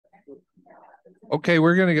Okay,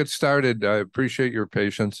 we're going to get started. I appreciate your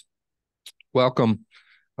patience. Welcome.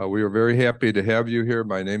 We are very happy to have you here.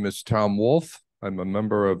 My name is Tom Wolf. I'm a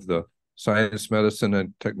member of the Science, Medicine,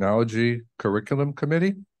 and Technology Curriculum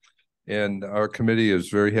Committee, and our committee is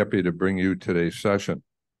very happy to bring you today's session.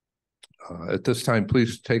 At this time,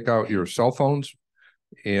 please take out your cell phones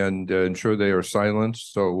and ensure they are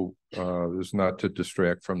silenced so as not to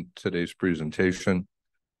distract from today's presentation.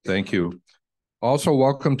 Thank you. Also,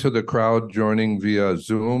 welcome to the crowd joining via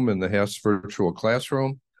Zoom in the Haas Virtual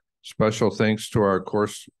Classroom. Special thanks to our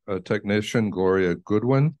course technician, Gloria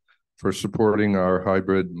Goodwin, for supporting our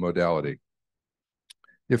hybrid modality.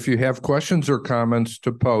 If you have questions or comments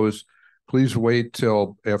to pose, please wait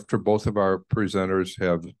till after both of our presenters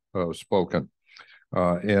have spoken.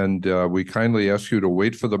 We kindly ask you to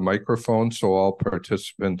wait for the microphone so all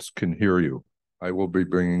participants can hear you. I will be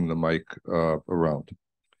bringing the mic around.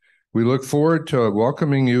 We look forward to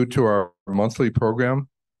welcoming you to our monthly program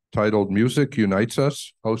titled Music Unites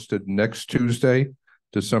Us, hosted next Tuesday,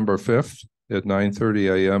 December 5th at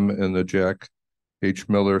 9:30 a.m. in the Jack H.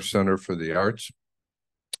 Miller Center for the Arts.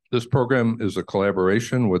 This program is a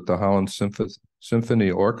collaboration with the Holland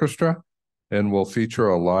Symphony Orchestra and will feature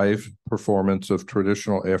a live performance of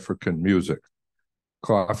traditional African music.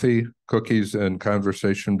 Coffee, cookies, and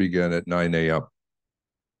conversation begin at 9 a.m.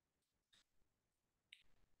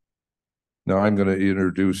 Now I'm going to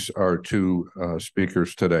introduce our two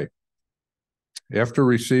speakers today. After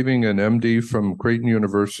receiving an MD from Creighton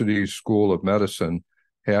University School of Medicine,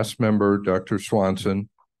 Haas member Dr. Swanson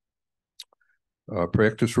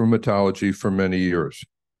practiced rheumatology for many years.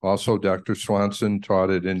 Also, Dr. Swanson taught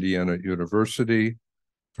at Indiana University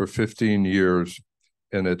for 15 years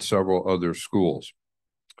and at several other schools.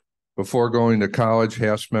 Before going to college,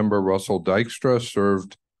 Haas member Russell Dykstra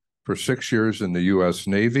served for 6 years in the U.S.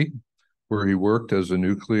 Navy, where he worked as a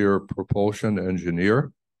nuclear propulsion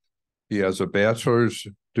engineer. He has a bachelor's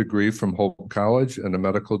degree from Hope College and a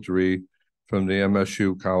medical degree from the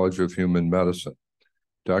MSU College of Human Medicine.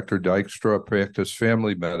 Dr. Dykstra practiced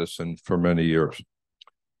family medicine for many years.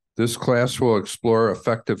 This class will explore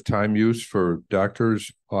effective time use for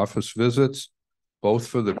doctors' office visits, both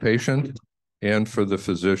for the patient and for the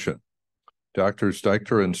physician. Drs.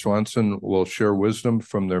 Dykstra and Swanson will share wisdom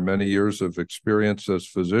from their many years of experience as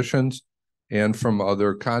physicians and from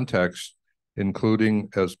other contexts, including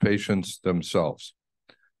as patients themselves.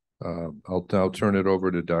 I'll now turn it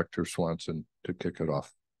over to Dr. Swanson to kick it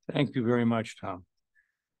off. Thank you very much, Tom.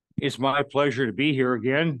 It's my pleasure to be here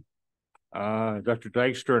again. Dr.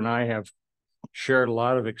 Dykstra and I have shared a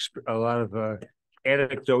lot of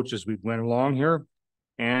anecdotes as we went along here.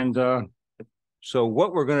 And so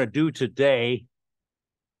what we're going to do today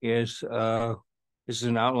is, this is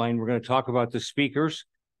an outline. We're going to talk about the speakers.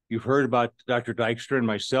 You've heard about Dr. Dykstra and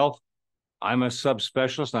myself. I'm a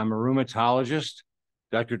subspecialist. I'm a rheumatologist.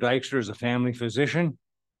 Dr. Dykstra is a family physician.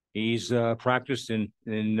 He's practiced in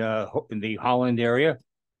the Holland area,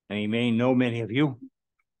 and he may know many of you.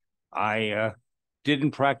 I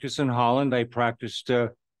didn't practice in Holland. I practiced in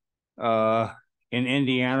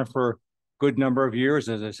Indiana for a good number of years,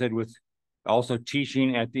 as I said, with also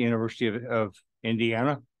teaching at the University of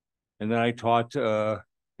Indiana. And then I taught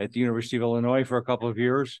at the University of Illinois for a couple of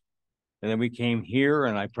years. And then we came here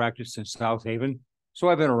and I practiced in South Haven. So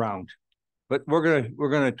I've been around. But we're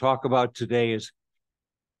gonna talk about today is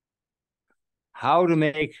how to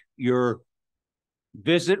make your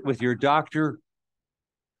visit with your doctor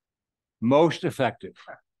most effective.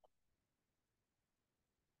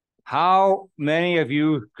 How many of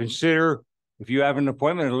you consider, if you have an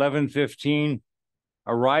appointment at 11:15,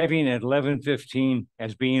 arriving at 11:15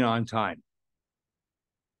 as being on time?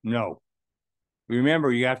 No.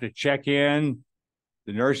 Remember, you have to check in.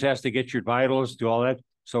 The nurse has to get your vitals, do all that.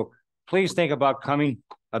 So please think about coming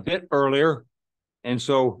a bit earlier. And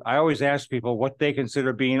so I always ask people what they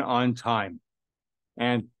consider being on time.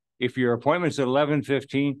 And if your appointment's at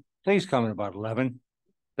 11:15, please come at about 11.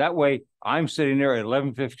 That way, I'm sitting there at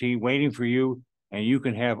 11:15 waiting for you, and you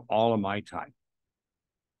can have all of my time.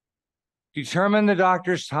 Determine the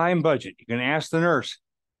doctor's time budget. You can ask the nurse,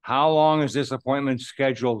 how long is this appointment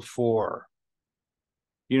scheduled for?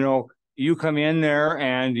 You know, you come in there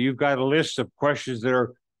and you've got a list of questions that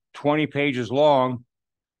are 20 pages long.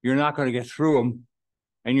 You're not going to get through them,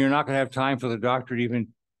 and you're not going to have time for the doctor to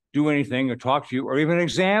even do anything or talk to you or even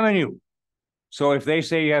examine you. So if they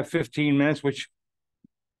say you have 15 minutes, which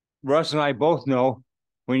Russ and I both know,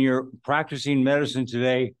 when you're practicing medicine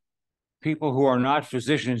today, people who are not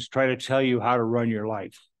physicians try to tell you how to run your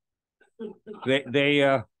life. When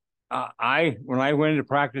I went into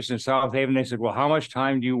practice in South Haven, they said, well, how much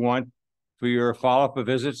time do you want for your follow-up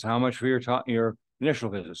visits, how much for your initial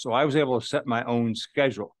visits. So I was able to set my own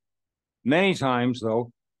schedule. Many times,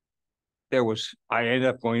 though, I ended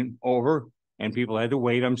up going over and people had to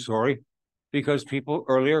wait, I'm sorry, because people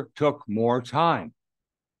earlier took more time.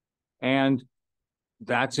 And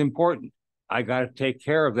that's important. I got to take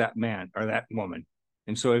care of that man or that woman.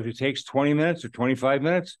 And so if it takes 20 minutes or 25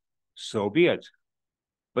 minutes, so be it.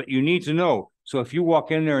 But you need to know. So if you walk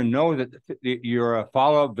in there and know that you're a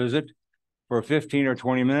follow-up visit for 15 or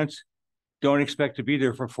 20 minutes, don't expect to be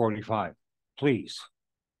there for 45, please.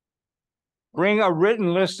 Bring a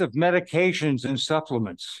written list of medications and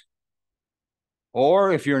supplements.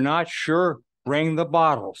 Or if you're not sure, bring the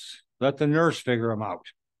bottles. Let the nurse figure them out.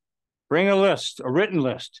 Bring a list, a written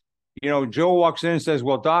list. You know, Joe walks in and says,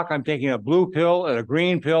 well, doc, I'm taking a blue pill and a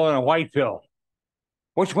green pill and a white pill.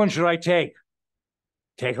 Which one should I take?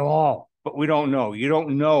 Take them all. But we don't know. You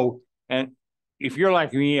don't know. And if you're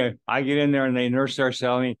like me, I get in there and the nurse starts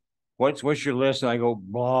telling me, what's your list? And I go,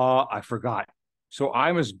 blah, I forgot. So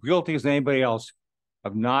I'm as guilty as anybody else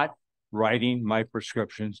of not writing my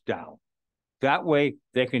prescriptions down. That way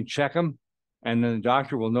they can check them and then the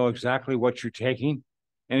doctor will know exactly what you're taking.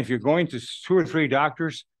 And if you're going to 2 or 3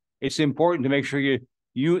 doctors, it's important to make sure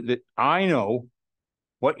that I know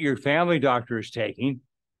what your family doctor is taking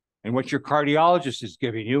and what your cardiologist is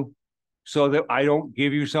giving you so that I don't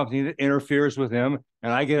give you something that interferes with him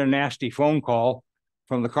and I get a nasty phone call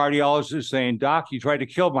from the cardiologist saying, doc, you tried to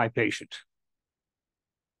kill my patient.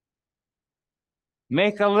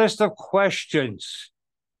 Make a list of questions.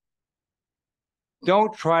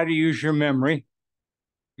 Don't try to use your memory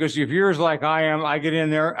because if you're like I am, I get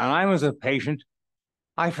in there and I'm as a patient,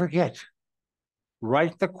 I forget.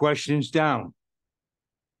 Write the questions down,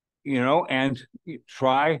 and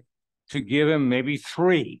try to give him maybe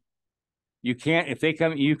 3. You can't, if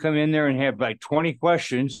you come in there and have like 20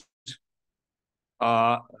 questions,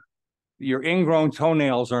 your ingrown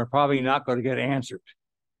toenails are probably not going to get answered.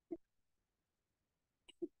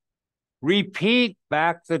 Repeat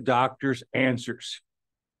back the doctor's answers.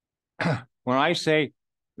 When I say,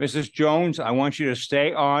 Mrs. Jones, I want you to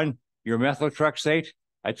stay on your methotrexate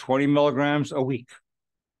at 20 milligrams a week.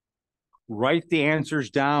 Write the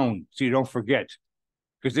answers down so you don't forget.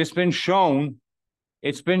 Because it's been shown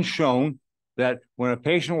that when a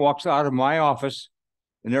patient walks out of my office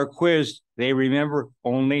and they're quizzed, they remember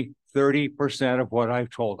only 30% of what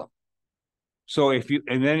I've told them. So if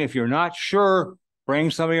you're not sure,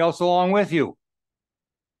 bring somebody else along with you.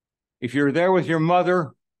 If you're there with your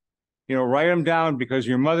mother, write them down because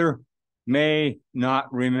your mother may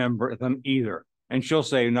not remember them either. And she'll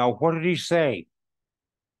say, now, what did he say?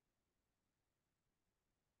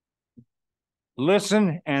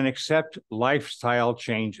 Listen and accept lifestyle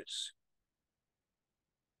changes.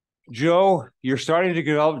 Joe, you're starting to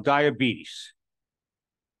develop diabetes.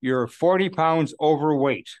 You're 40 pounds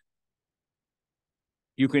overweight.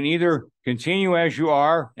 You can either continue as you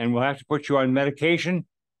are and we'll have to put you on medication,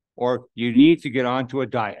 or you need to get onto a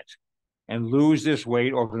diet and lose this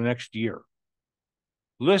weight over the next year.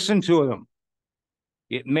 Listen to them.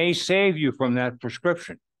 It may save you from that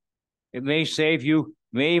prescription. It may save you,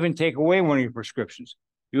 may even take away one of your prescriptions.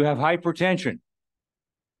 You have hypertension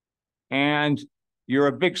and you're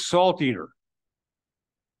a big salt eater.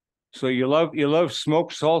 So you love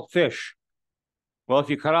smoked salt fish. Well, if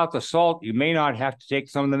you cut out the salt, you may not have to take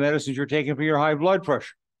some of the medicines you're taking for your high blood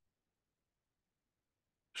pressure.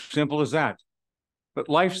 Simple as that. But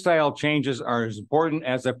lifestyle changes are as important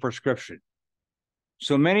as a prescription.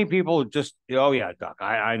 So many people just, oh yeah, doc,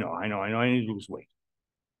 I know, I need to lose weight.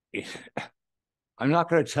 I'm not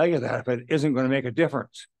going to tell you that if it isn't going to make a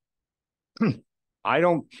difference. I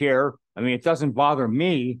don't care. I mean, it doesn't bother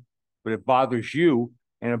me, but it bothers you,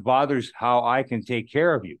 and it bothers how I can take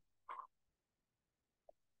care of you.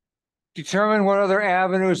 Determine what other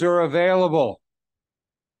avenues are available.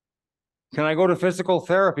 Can I go to physical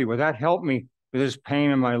therapy? Would that help me with this pain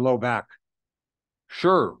in my low back?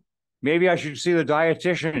 Sure. Maybe I should see the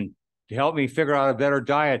dietitian to help me figure out a better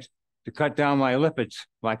diet to cut down my lipids,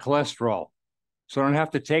 my cholesterol, so I don't have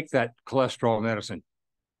to take that cholesterol medicine.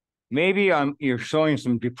 Maybe you're showing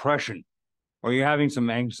some depression or you're having some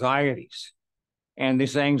anxieties, and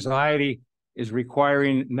this anxiety is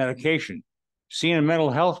requiring medication. Seeing a mental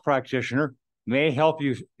health practitioner may help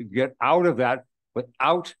you get out of that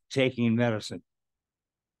without taking medicine.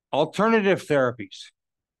 Alternative therapies.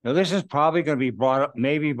 Now, this is probably going to be brought up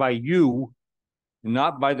maybe by you,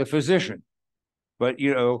 not by the physician. But,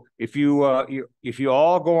 if you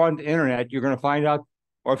all go on the internet, you're going to find out,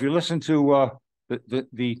 or if you listen to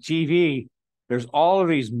the TV, there's all of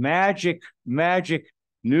these magic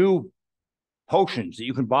new potions that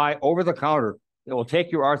you can buy over the counter that will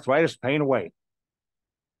take your arthritis pain away.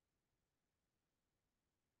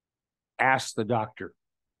 Ask the doctor.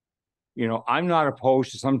 You know, I'm not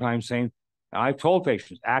opposed to sometimes saying, I've told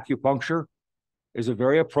patients, acupuncture is a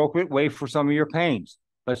very appropriate way for some of your pains.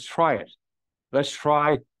 Let's try it. Let's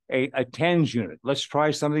try a TENS unit. Let's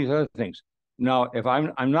try some of these other things. Now, if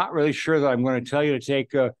I'm not really sure that I'm going to tell you to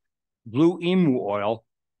take blue emu oil,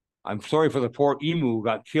 I'm sorry for the poor emu who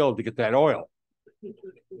got killed to get that oil.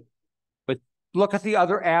 But look at the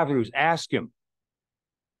other avenues. Ask him.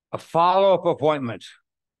 A follow-up appointment.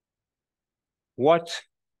 What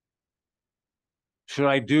should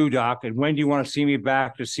I do, doc? And when do you want to see me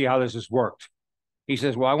back to see how this has worked? He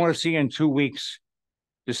says, well, I want to see you in 2 weeks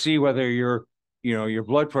to see whether your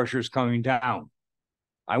blood pressure is coming down.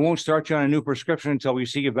 I won't start you on a new prescription until we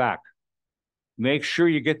see you back. Make sure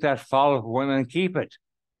you get that follow-up appointment and keep it.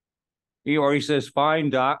 He says,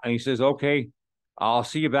 fine, doc. And he says, okay, I'll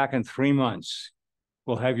see you back in 3 months.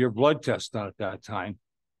 We'll have your blood test done at that time.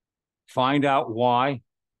 Find out why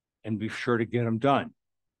and be sure to get them done.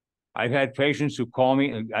 I've had patients who call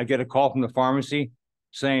me, and I get a call from the pharmacy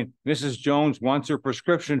saying, Mrs. Jones wants her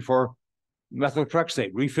prescription for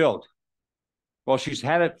methotrexate refilled. Well, she's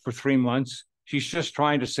had it for 3 months. She's just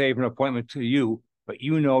trying to save an appointment to you, but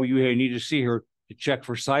you know you need to see her to check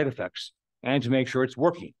for side effects and to make sure it's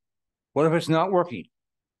working. What if it's not working?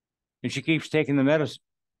 And she keeps taking the medicine.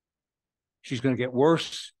 She's going to get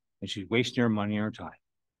worse, and she's wasting her money and her time.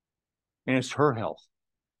 And it's her health.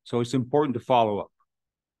 So it's important to follow up.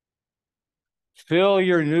 Fill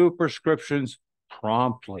your new prescriptions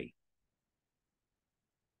promptly.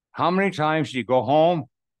 How many times do you go home,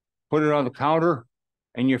 put it on the counter,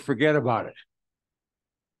 and you forget about it?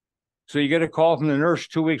 So you get a call from the nurse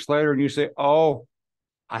 2 weeks later, and you say, oh,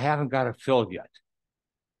 I haven't got it filled yet.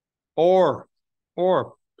 Or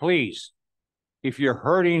please, if you're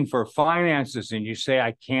hurting for finances and you say,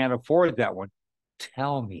 I can't afford that one,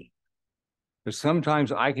 tell me. Because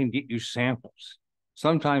sometimes I can get you samples.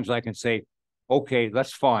 Sometimes I can say, okay,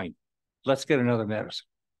 that's fine. Let's get another medicine.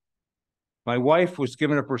 My wife was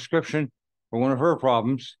given a prescription for one of her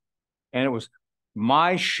problems, and it was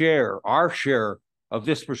my share, our share of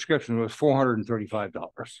this prescription was $435.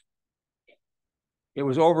 It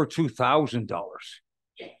was over $2,000.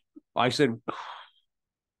 I said,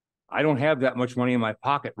 I don't have that much money in my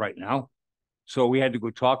pocket right now. So we had to go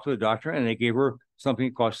talk to the doctor, and they gave her something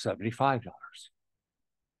that cost $75.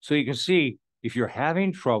 So you can see, if you're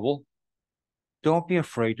having trouble, don't be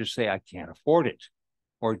afraid to say, I can't afford it.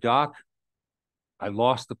 Or, doc, I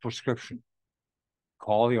lost the prescription.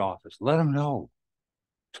 Call the office. Let them know.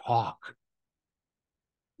 Talk.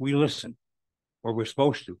 We listen, or we're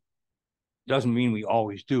supposed to. Doesn't mean we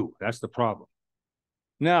always do. That's the problem.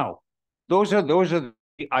 Now, those are the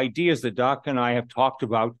ideas that Doc and I have talked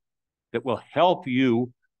about that will help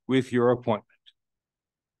you with your appointment.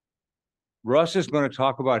 Russ is going to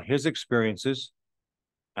talk about his experiences,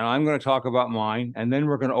 and I'm going to talk about mine, and then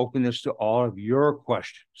we're going to open this to all of your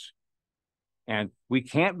questions. And we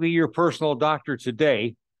can't be your personal doctor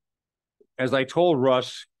today. As I told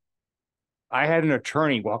Russ, I had an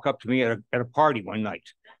attorney walk up to me at a party one night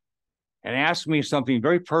and asked me something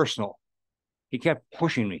very personal. He kept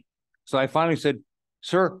pushing me. So I finally said,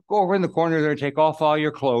 sir, go over in the corner there and take off all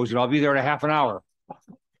your clothes, and I'll be there in a half an hour.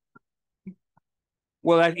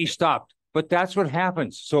 Well, he stopped. But that's what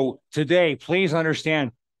happens. So today, please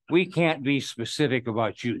understand, we can't be specific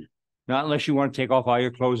about you, not unless you want to take off all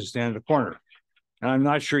your clothes and stand in the corner. And I'm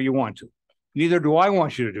not sure you want to. Neither do I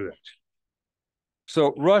want you to do that.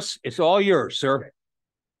 So, Russ, it's all yours, sir.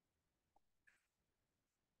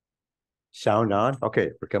 Sound on?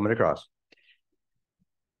 Okay, we're coming across.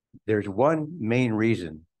 There's one main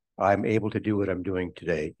reason I'm able to do what I'm doing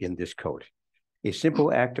today in this coat. A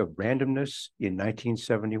simple act of randomness in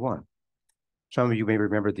 1971. Some of you may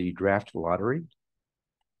remember the draft lottery.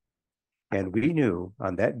 And we knew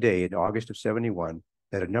on that day in August of 71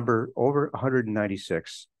 that a number over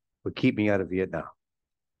 196 would keep me out of Vietnam.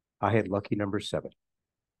 I had lucky number 7.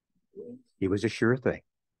 It was a sure thing.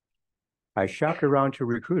 I shopped around to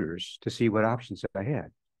recruiters to see what options I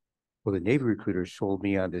had. Well, the Navy recruiters sold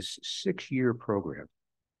me on this 6-year program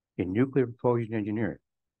in nuclear propulsion engineering.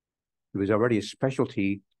 It was already a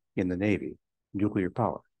specialty in the Navy, nuclear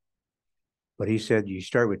power. But he said, you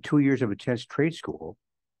start with 2 years of intense trade school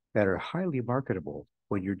that are highly marketable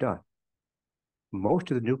when you're done.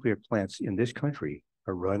 Most of the nuclear plants in this country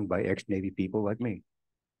are run by ex-Navy people like me.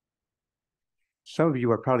 Some of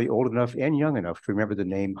you are probably old enough and young enough to remember the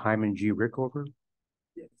name Hyman G. Rickover.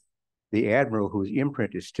 Yes. The admiral whose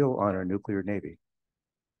imprint is still on our nuclear Navy.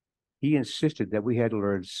 he insisted that we had to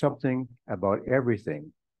learn something about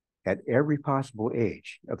everything at every possible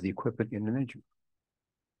age of the equipment in an engine.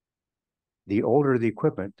 The older the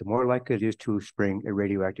equipment, the more likely it is to spring a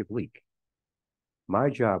radioactive leak. My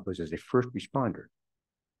job was as a first responder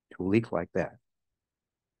to a leak like that.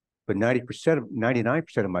 But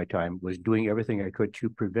 99% of my time was doing everything I could to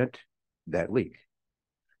prevent that leak.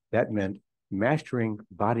 That meant mastering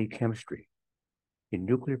body chemistry in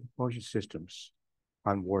nuclear propulsion systems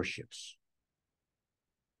on warships.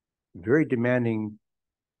 Very demanding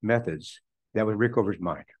methods. That was Rickover's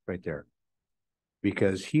mind right there,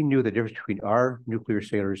 because he knew the difference between our nuclear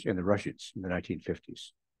sailors and the Russians in the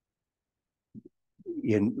 1950s.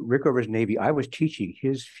 In Rickover's Navy, I was teaching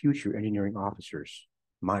his future engineering officers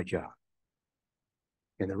my job.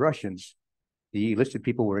 In the Russians, the enlisted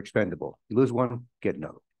people were expendable. You lose one, get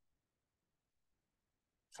another.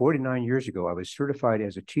 49 years ago, I was certified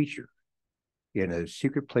as a teacher in a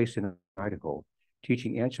secret place in Idaho,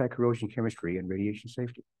 teaching anti-corrosion chemistry and radiation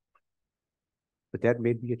safety. But that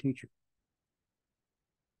made me a teacher.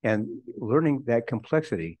 And learning that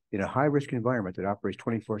complexity in a high-risk environment that operates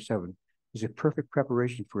 24/7 is a perfect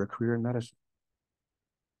preparation for a career in medicine.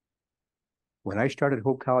 When I started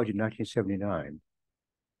Hope College in 1979,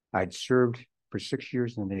 I'd served for 6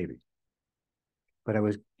 years in the Navy, but I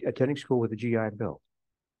was attending school with a GI Bill.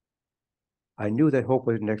 I knew that Hope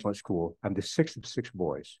was an excellent school. I'm the sixth of 6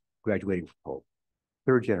 boys graduating from Hope,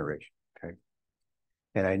 third generation, okay?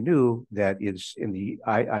 And I knew that it's in the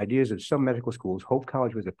ideas of some medical schools, Hope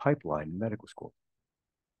College was a pipeline in medical school.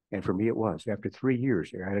 And for me, it was. After 3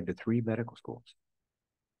 years, I added to 3 medical schools.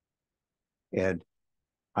 And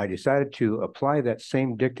I decided to apply that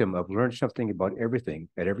same dictum of learn something about everything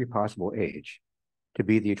at every possible age to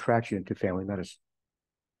be the attraction to family medicine.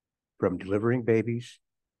 From delivering babies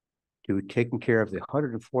to taking care of the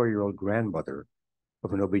 104-year-old grandmother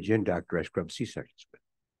of an OB-GYN doctor I scrubbed C-sections with,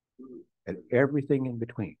 and everything in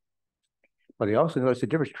between. But I also noticed the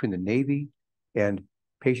difference between the Navy and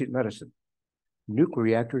patient medicine. Nuclear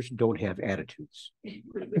reactors don't have attitudes.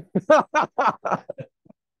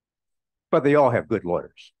 But they all have good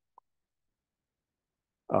lawyers.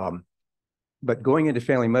 But going into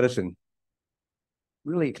family medicine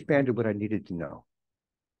really expanded what I needed to know,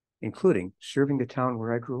 including serving the town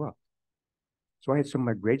where I grew up. So I had some of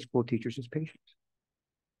my grade school teachers as patients.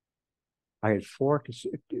 I had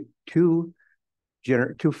two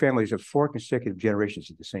families of 4 consecutive generations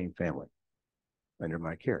of the same family under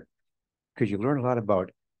my care, because you learn a lot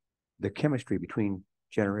about the chemistry between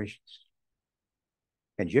generations.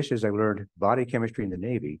 And just as I learned body chemistry in the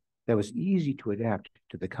Navy, that was easy to adapt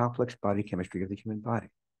to the complex body chemistry of the human body.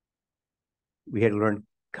 We had to learn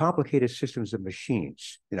complicated systems of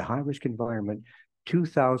machines in a high-risk environment,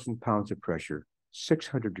 2,000 pounds of pressure,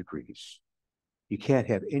 600 degrees. You can't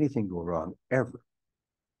have anything go wrong ever.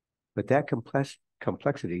 But that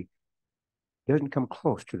complexity doesn't come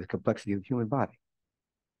close to the complexity of the human body.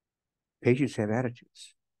 Patients have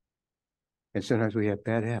attitudes. And sometimes we have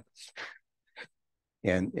bad habits.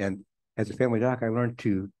 And as a family doc, I learned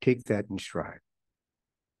to take that in stride.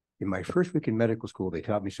 In my first week in medical school, they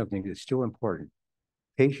taught me something that's still important.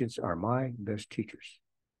 Patients are my best teachers,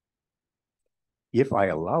 if I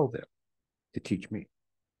allow them to teach me.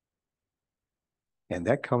 And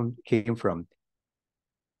that came from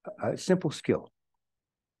a simple skill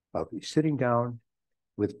of sitting down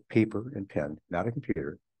with paper and pen, not a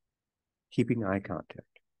computer, keeping eye contact.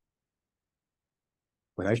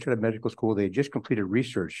 When I started medical school, they had just completed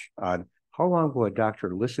research on how long will a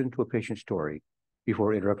doctor listen to a patient's story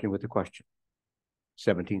before interrupting with a question?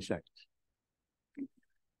 17 seconds.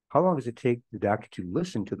 How long does it take the doctor to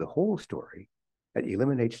listen to the whole story that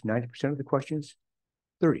eliminates 90% of the questions?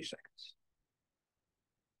 30 seconds.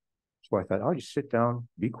 So I thought, I'll just sit down,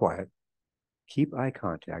 be quiet, keep eye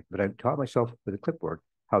contact. But I taught myself with a clipboard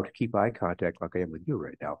how to keep eye contact like I am with you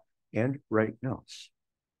right now and write notes.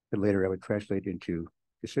 And later I would translate into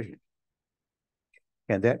decision.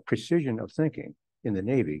 And that precision of thinking in the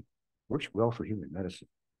Navy works well for human medicine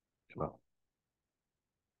as well.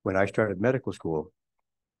 When I started medical school,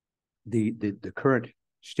 the current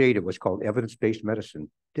state of what's called evidence-based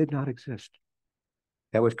medicine did not exist.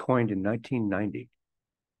 That was coined in 1990,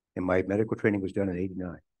 and my medical training was done in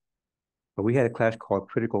 89. But we had a class called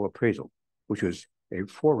critical appraisal, which was a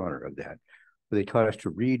forerunner of that, where they taught us to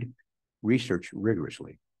read research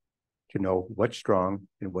rigorously, to know what's strong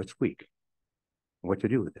and what's weak, and what to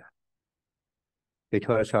do with that. They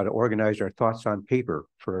taught us how to organize our thoughts on paper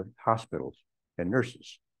for hospitals and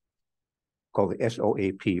nurses, called the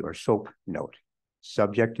SOAP or SOAP note.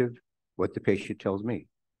 Subjective, what the patient tells me.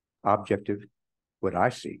 Objective, what I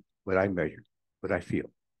see, what I measure, what I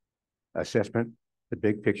feel. assessment, the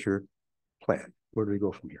big picture, plan. Where do we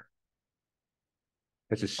go from here?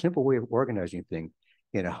 That's a simple way of organizing things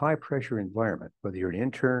in a high pressure environment, whether you're an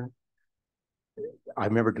intern. I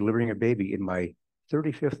remember delivering a baby in my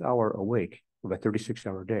 35th hour awake of a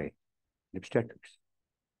 36-hour day in obstetrics.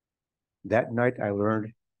 That night, I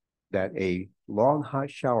learned that a long hot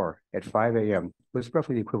shower at 5 a.m. was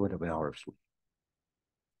roughly the equivalent of an hour of sleep.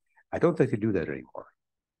 I don't think they do that anymore.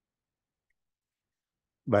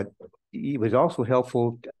 But it was also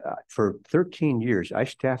helpful. For 13 years, I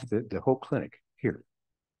staffed the whole clinic here,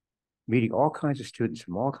 meeting all kinds of students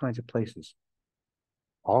from all kinds of places,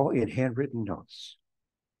 all in handwritten notes.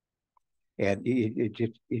 And it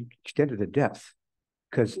extended the depth,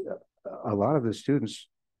 because a lot of the students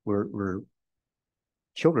were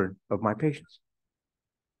children of my patients.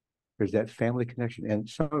 There's that family connection. And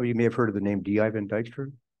some of you may have heard of the name D. Ivan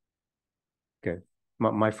Dykstra. Okay.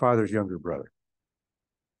 My father's younger brother.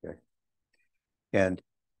 Okay. And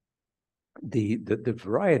the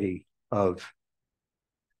variety of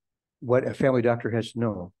what a family doctor has to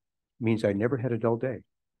know means I never had a dull day.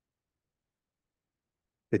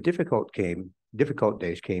 The difficult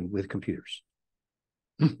days came with computers.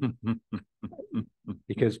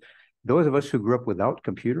 Because those of us who grew up without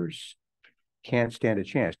computers can't stand a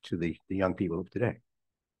chance to the young people of today.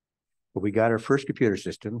 But we got our first computer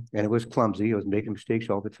system, and it was clumsy. It was making mistakes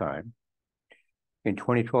all the time. In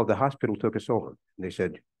 2012, the hospital took us over. And they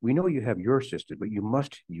said, we know you have your system, but you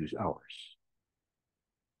must use ours,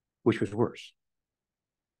 which was worse.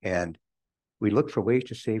 And we looked for ways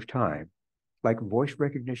to save time, like voice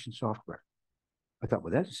recognition software. I thought,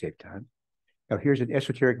 well, that's a save time. Now, here's an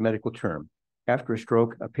esoteric medical term. After a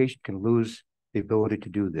stroke, a patient can lose the ability to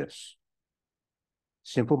do this.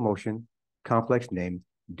 Simple motion, complex name,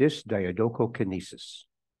 dysdiadochokinesis.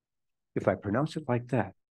 If I pronounce it like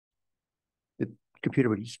that, the computer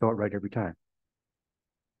would spell it right every time.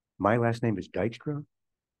 My last name is Dykstra.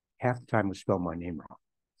 Half the time it would spell my name wrong.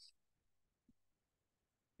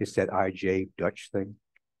 It's that IJ Dutch thing.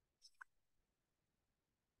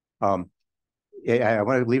 I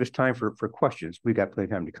want to leave us time for questions. We've got plenty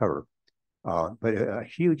of time to cover. But a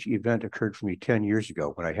huge event occurred for me 10 years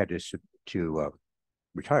ago when I had to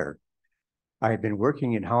retire. I had been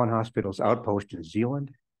working in Holland Hospital's outpost in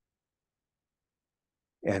Zealand.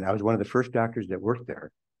 And I was one of the first doctors that worked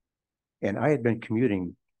there. And I had been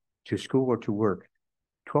commuting to school or to work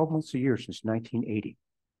 12 months a year since 1980.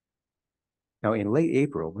 Now, in late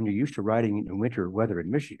April, when you're used to riding in winter weather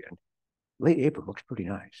in Michigan, late April looks pretty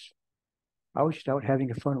nice. I was just out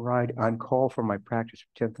having a fun ride on call for my practice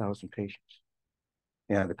for 10,000 patients.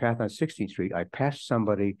 And on the path on 16th Street, I passed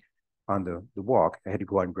somebody on the walk. I had to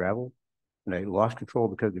go on gravel, and I lost control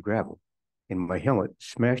because of the gravel. And my helmet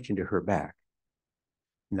smashed into her back,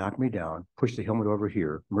 knocked me down, pushed the helmet over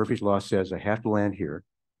here. Murphy's Law says I have to land here.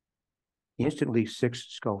 Instantly 6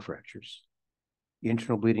 skull fractures.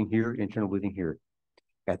 Internal bleeding here, internal bleeding here.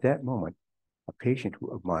 At that moment, a patient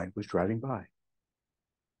of mine was driving by.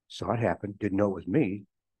 Saw it happen, didn't know it was me,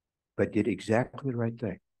 but did exactly the right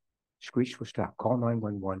thing. Screeched to a stop, call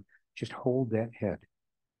 911, just hold that head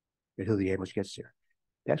until the ambulance gets there.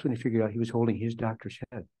 That's when he figured out he was holding his doctor's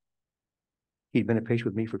head. He'd been a patient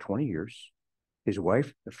with me for 20 years. His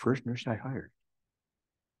wife, the first nurse I hired.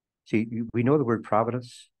 See, we know the word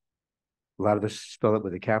providence. A lot of us spell it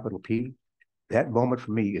with a capital P. That moment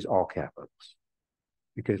for me is all capitals.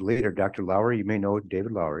 Because later, Dr. Lowry, you may know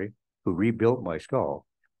David Lowry, who rebuilt my skull,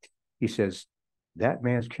 he says, that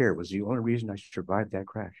man's care was the only reason I survived that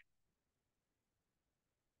crash.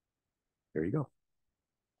 There you go.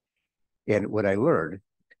 And what I learned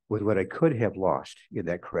was what I could have lost in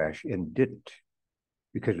that crash and didn't,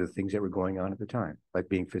 because of the things that were going on at the time, like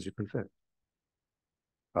being physically fit,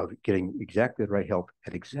 of getting exactly the right help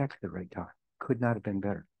at exactly the right time. Could not have been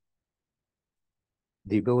better.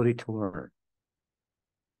 The ability to learn.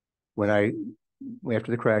 After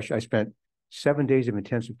the crash, I spent 7 days of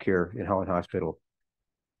intensive care in Holland Hospital,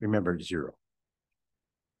 remembered 0.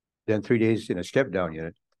 Then 3 days in a step-down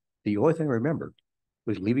unit. The only thing I remembered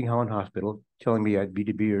was leaving Holland Hospital, telling me I'd be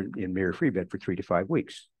to be in Mayor Free Bed for 3 to 5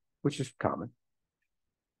 weeks, which is common.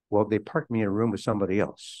 Well, they parked me in a room with somebody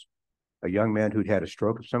else, a young man who'd had a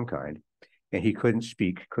stroke of some kind, and he couldn't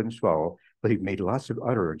speak, couldn't swallow, but he made lots of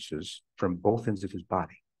utterances from both ends of his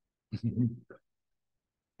body.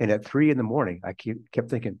 And at 3 a.m, I kept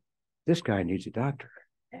thinking, this guy needs a doctor.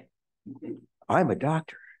 I'm a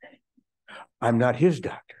doctor. I'm not his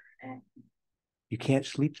doctor. You can't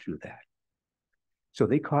sleep through that. So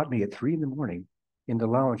they caught me at 3 a.m. in the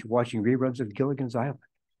lounge watching reruns of Gilligan's Island.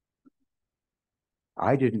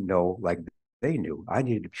 I didn't know, like they knew, I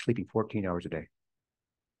needed to be sleeping 14 hours a day.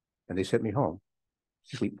 and they sent me home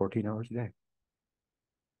to sleep 14 hours a day.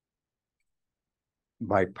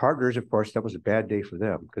 My partners, of course, that was a bad day for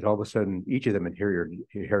them because all of a sudden, each of them inherited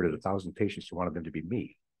 1,000 patients who wanted them to be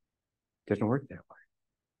me. It doesn't work that way.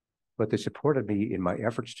 But they supported me in my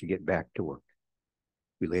efforts to get back to work.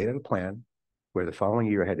 We laid out a plan where the following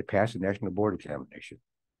year I had to pass the national board examination.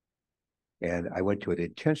 And I went to an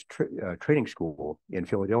intense training school in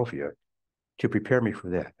Philadelphia to prepare me for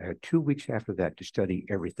that. I had 2 weeks after that to study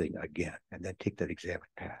everything again and then take that exam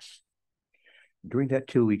and pass. During that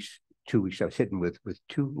 2 weeks, I was hidden with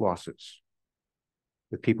 2 losses,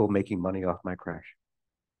 with people making money off my crash.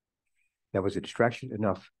 That was a distraction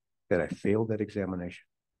enough that I failed that examination.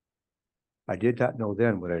 I did not know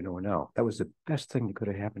then what I know now. That was the best thing that could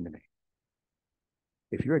have happened to me.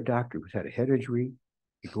 If you're a doctor who's had a head injury,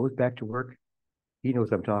 he goes back to work, he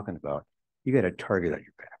knows what I'm talking about. You got a target on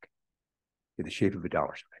your back in the shape of a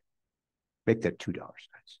dollar sign. Make that $2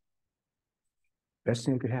 signs. Best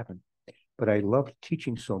thing that could happen. But I loved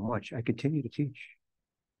teaching so much, I continue to teach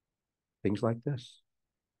things like this.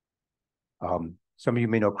 Some of you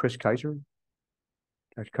may know Chris Kaiser.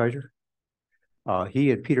 Dr. Kaiser.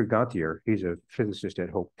 He and Peter Gonthier, he's a physicist at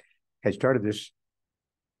Hope, had started this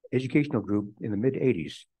educational group in the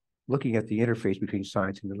mid-'80s looking at the interface between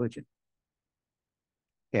science and religion.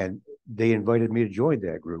 And they invited me to join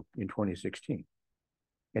that group in 2016.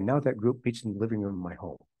 And now that group meets in the living room of my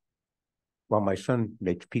home while my son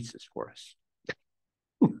makes pizzas for us.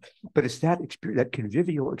 But it's that experience, that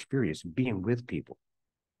convivial experience of being with people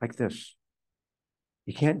like this.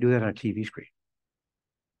 You can't do that on a TV screen.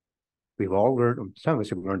 We've all learned, some of us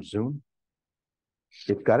have learned Zoom.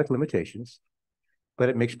 It's got its limitations, but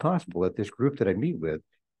it makes possible that this group that I meet with,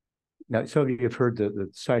 now some of you have heard the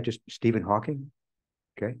scientist Stephen Hawking,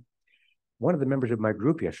 okay? One of the members of my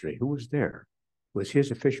group yesterday, who was there, was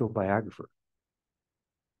his official biographer.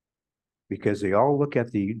 Because they all look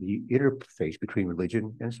at the interface between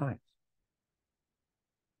religion and science.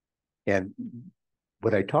 And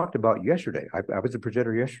what I talked about yesterday, I was a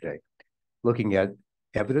presenter yesterday, looking at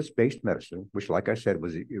evidence-based medicine, which, like I said,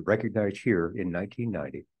 was recognized here in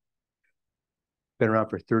 1990, been around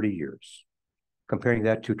for 30 years. Comparing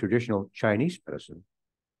that to traditional Chinese medicine,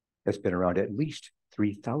 that's been around at least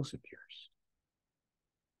 3,000 years.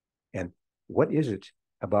 And what is it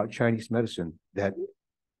about Chinese medicine that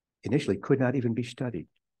initially could not even be studied?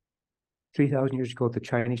 3,000 years ago, the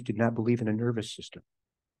Chinese did not believe in a nervous system.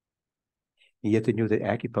 And yet they knew that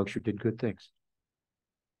acupuncture did good things.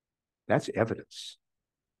 That's evidence.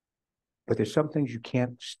 But there's some things you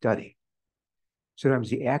can't study. Sometimes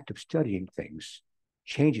the act of studying things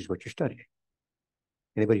changes what you're studying.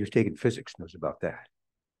 Anybody who's taken physics knows about that.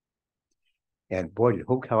 And boy, did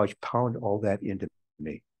Hope College pound all that into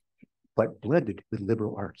me, but blended with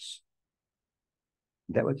liberal arts.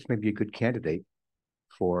 That was maybe a good candidate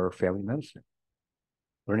for family medicine,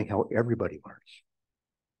 learning how everybody learns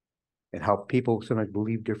and how people sometimes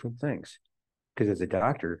believe different things. Because as a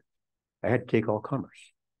doctor, I had to take all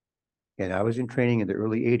comers. And I was in training in the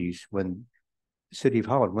early 80s when the city of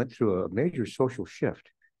Holland went through a major social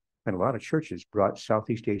shift. And a lot of churches brought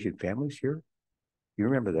Southeast Asian families here. You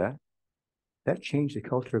remember that? That changed the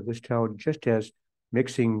culture of this town, just as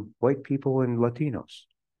mixing white people and Latinos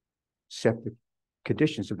set the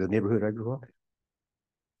conditions of the neighborhood I grew up in.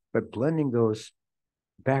 But blending those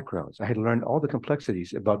backgrounds, I had learned all the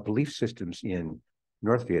complexities about belief systems in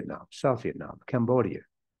North Vietnam, South Vietnam, Cambodia,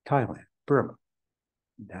 Thailand, Burma.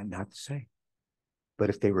 Not the same.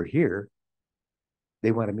 But if they were here,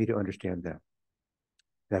 they wanted me to understand them.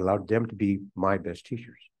 That allowed them to be my best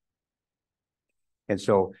teachers. And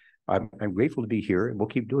so I'm grateful to be here, and we'll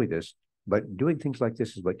keep doing this, but doing things like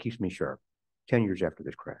this is what keeps me sharp 10 years after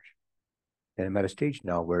this crash. And I'm at a stage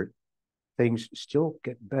now where things still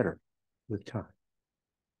get better with time.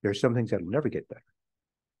 There are some things that will never get better.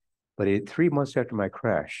 But 3 months after my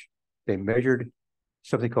crash, they measured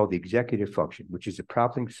something called the executive function, which is the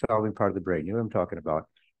problem-solving part of the brain. You know what I'm talking about,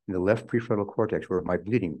 in the left prefrontal cortex where my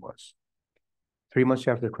bleeding was. 3 months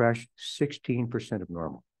after the crash, 16% of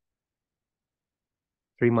normal.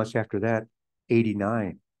 3 months after that,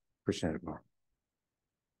 89% of normal.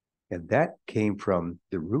 And that came from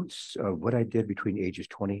the roots of what I did between ages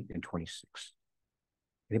 20 and 26.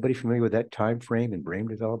 Anybody familiar with that time frame in brain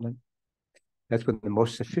development? That's when the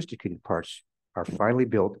most sophisticated parts are finally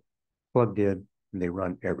built, plugged in, and they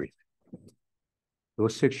run everything.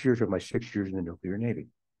 Those 6 years are my 6 years in the nuclear Navy,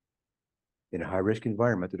 in a high-risk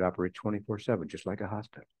environment that operates 24/7, just like a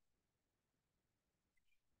hospital.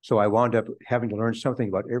 So I wound up having to learn something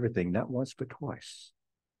about everything, not once, but twice.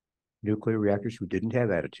 Nuclear reactors who didn't have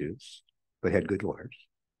attitudes, but had good lawyers,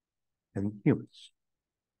 and humans.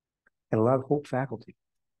 and a lot of Hope faculty.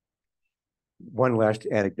 One last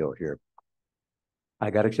anecdote here. I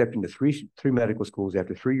got accepted into three medical schools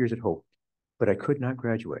after 3 years at Hope, but I could not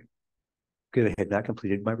graduate because I had not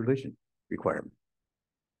completed my religion requirement.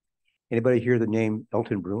 Anybody hear the name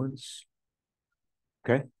Elton Bruins?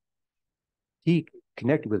 Okay. He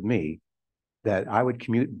connected with me that I would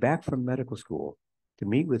commute back from medical school to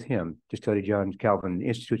meet with him to study John Calvin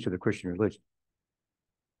Institutes of the Christian Religion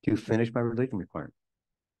to finish my religion requirement.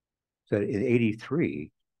 So in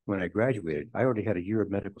 83, when I graduated, I already had a year of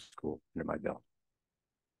medical school under my belt.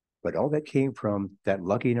 But all that came from that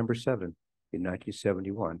lucky number 7 in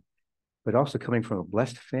 1971, but also coming from a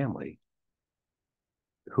blessed family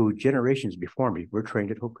who generations before me were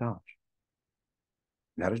trained at Hope College.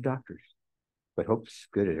 Not as doctors, but Hope's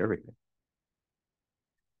good at everything.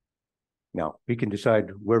 Now, we can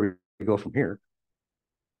decide where we go from here.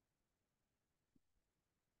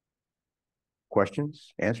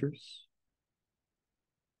 Questions, answers?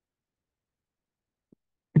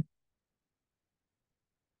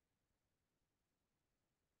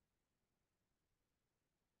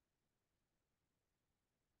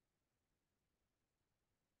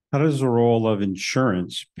 How does the role of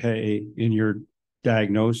insurance pay in your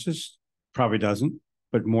diagnosis? Probably doesn't,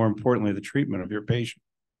 but more importantly, the treatment of your patient.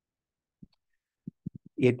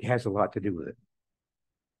 It has a lot to do with it.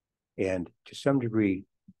 And to some degree,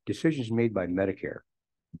 decisions made by Medicare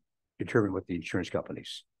determine what the insurance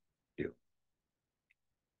companies do.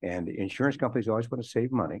 And the insurance companies always want to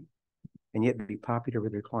save money and yet be popular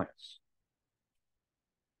with their clients.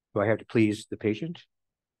 So I have to please the patient,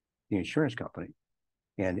 the insurance company,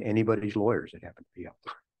 and anybody's lawyers that happen to be up.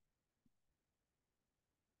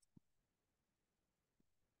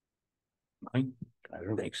 Fine.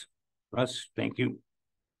 Thanks. Russ, thank you.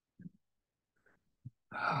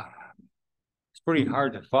 It's pretty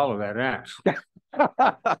hard to follow that act.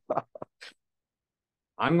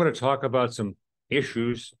 I'm going to talk about some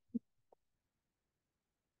issues a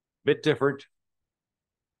bit different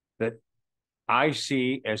that I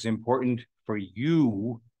see as important for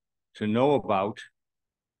you to know about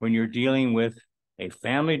when you're dealing with a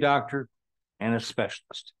family doctor and a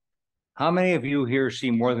specialist. How many of you here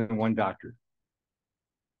see more than one doctor?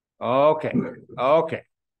 Okay.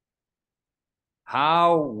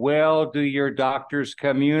 How well do your doctors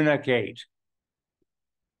communicate?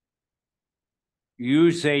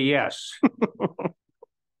 You say yes.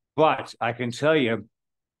 But I can tell you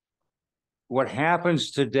what happens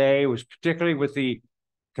today was particularly with the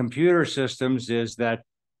computer systems is that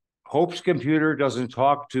Hope's computer doesn't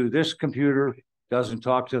talk to this computer, doesn't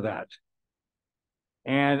talk to that.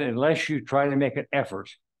 And unless you try to make an effort,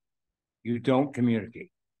 you don't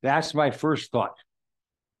communicate. That's my first thought.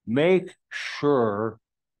 Make sure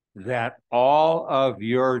that all of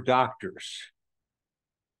your doctors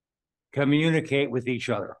communicate with each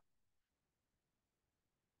other.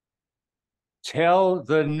 Tell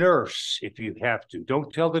the nurse if you have to.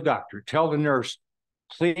 Don't tell the doctor. Tell the nurse,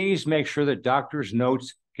 please make sure that doctor's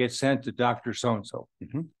notes get sent to Dr. So-and-so.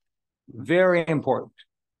 Very important.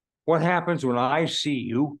 What happens when I see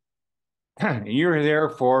you and you're there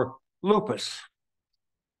for lupus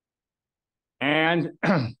and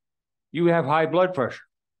you have high blood pressure?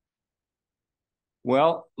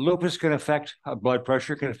 Well, lupus can affect blood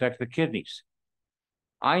pressure, can affect the kidneys.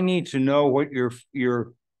 I need to know what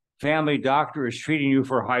your family doctor is treating you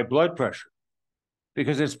for high blood pressure,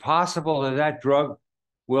 because it's possible that that drug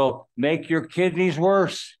will make your kidneys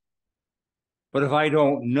worse. But if I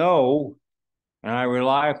don't know, and I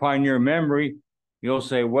rely upon your memory, you'll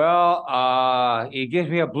say, well, he gives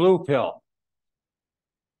me a blue pill.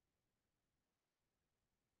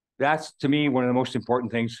 That's, to me, one of the most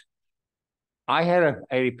important things. I had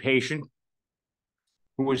a patient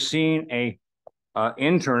who was seeing a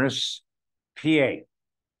internist PA.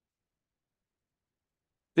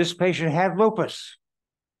 This patient had lupus.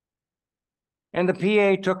 And the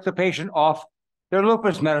PA took the patient off their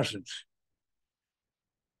lupus medicines,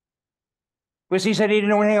 because he said he didn't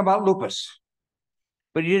know anything about lupus,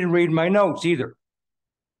 but he didn't read my notes either.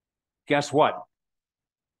 Guess what?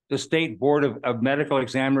 The State Board of Medical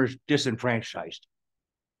Examiners disenfranchised,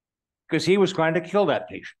 because he was trying to kill that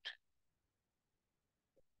patient.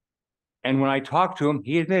 And when I talked to him,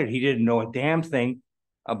 he admitted he didn't know a damn thing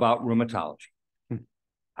about rheumatology.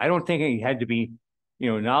 I don't think he had to be,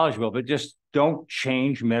 knowledgeable, but just don't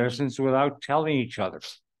change medicines without telling each other.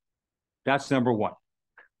 That's number one.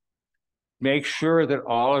 Make sure that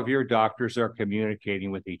all of your doctors are communicating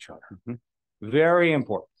with each other. Very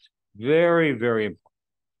important. Very, very important.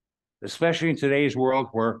 Especially in today's world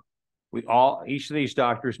where each of these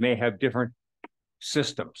doctors may have different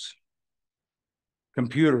systems.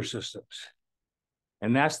 computer systems.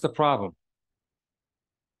 And that's the problem.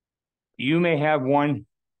 You may have one,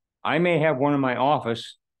 I may have one in my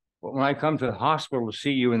office, but when I come to the hospital to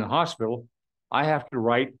see you in the hospital, I have to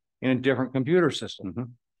write in a different computer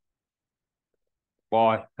system.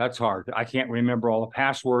 Boy, that's hard. I can't remember all the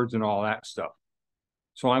passwords and all that stuff.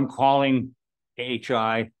 So I'm calling IT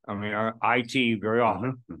very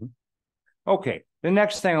often. Okay, the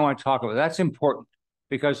next thing I want to talk about, that's important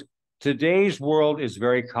because today's world is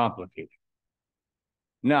very complicated.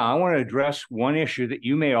 Now, I want to address one issue that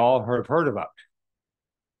you may all have heard about.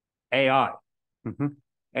 AI.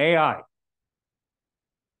 AI.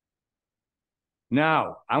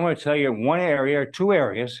 Now, I want to tell you one area, two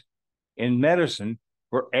areas in medicine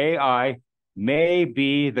where AI may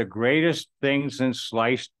be the greatest thing since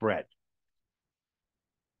sliced bread.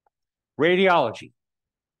 Radiology.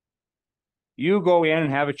 You go in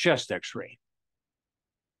and have a chest x-ray,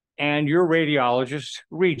 and your radiologist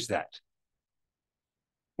reads that.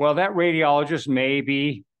 Well, that radiologist may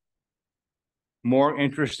be more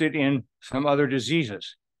interested in some other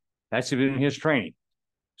diseases. That's been his training.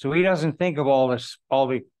 So he doesn't think of all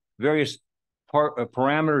the various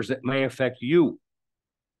parameters that may affect you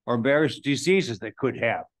or various diseases that could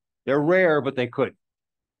have. They're rare, but they could.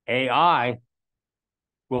 AI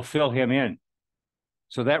will fill him in.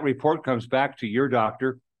 So that report comes back to your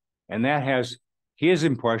doctor, and that has his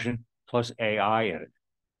impression plus AI in it.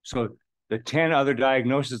 So the 10 other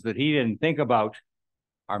diagnoses that he didn't think about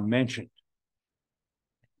are mentioned.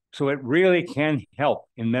 So it really can help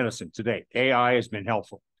in medicine today. AI has been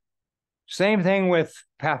helpful. Same thing with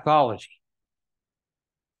pathology.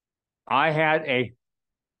 I had a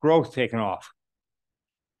growth taken off.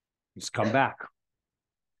 It's come back.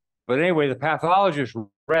 But anyway, the pathologist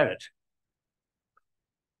read it.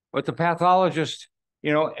 But the pathologist,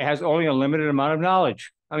 has only a limited amount of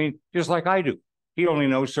knowledge. I mean, just like I do. He only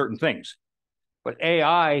knows certain things. But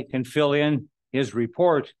AI can fill in his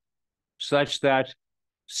report such that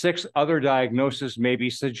 6 other diagnoses may be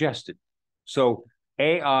suggested. So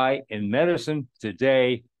AI in medicine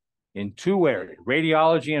today in 2 areas,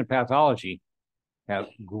 radiology and pathology, have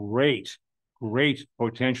great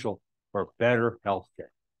potential for better healthcare.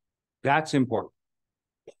 That's important.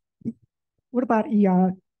 What about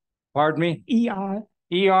ER? Pardon me? ER.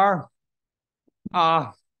 ER?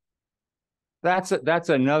 That's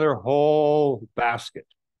another whole basket.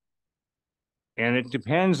 And it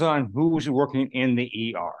depends on who's working in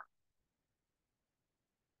the ER.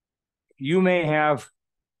 You may have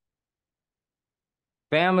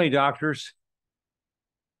family doctors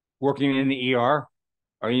working in the ER,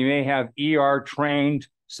 or you may have ER-trained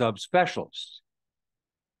subspecialists.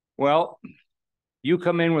 Well, you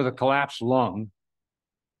come in with a collapsed lung,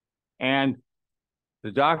 and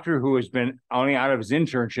the doctor who has been only out of his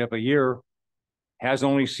internship a year has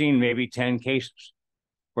only seen maybe 10 cases,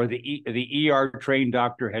 where the ER-trained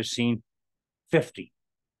doctor has seen 50.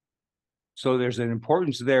 So there's an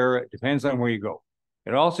importance there. It depends on where you go.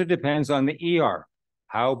 It also depends on the ER,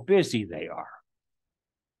 how busy they are.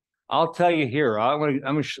 I'll tell you here, I'm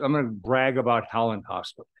going to brag about Howland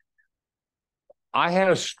Hospital. I had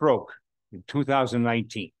a stroke in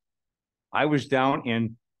 2019. I was down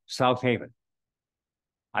in South Haven.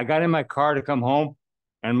 I got in my car to come home,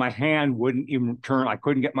 and my hand wouldn't even turn. I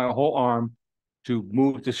couldn't get my whole arm to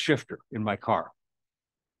move the shifter in my car.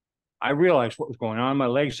 I realized what was going on. My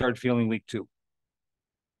legs started feeling weak too.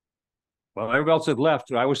 Well, everybody else had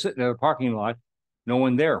left. I was sitting in the parking lot, no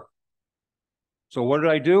one there. So what did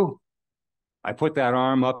I do? I put that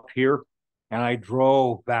arm up here, and I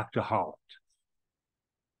drove back to Holland.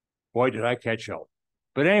 Boy, did I catch hell.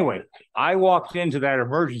 But anyway, I walked into that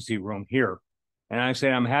emergency room here, and I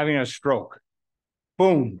said, I'm having a stroke.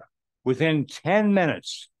 Boom. Within 10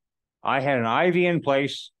 minutes, I had an IV in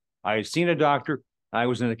place. I had seen a doctor. I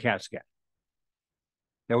was in the CAT scan.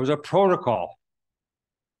 There was a protocol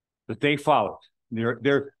that they followed.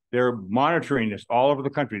 They're monitoring this all over the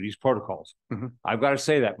country, these protocols. I've got to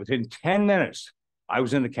say that within 10 minutes, I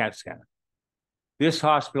was in the CAT scanner. This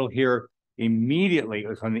hospital here immediately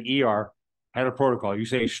from the ER had a protocol. You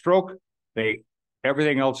say stroke,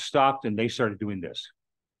 everything else stopped and they started doing this.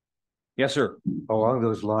 Yes, sir. Along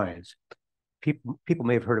those lines, people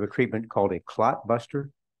may have heard of a treatment called a clot buster,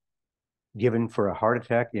 given for a heart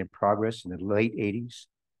attack in progress in the late 80s.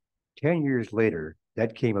 10 years later,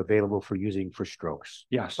 that came available for using for strokes.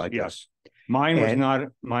 Yes, like yes. Mine was not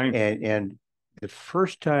mine. And the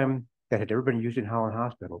first time that had ever been used in Howland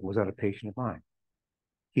Hospital was on a patient of mine.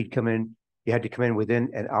 He'd come in, he had to come in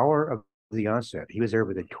within an hour of the onset. He was there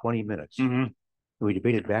within 20 minutes. We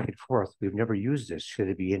debated back and forth. We've never used this. Should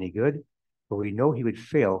it be any good? But we know he would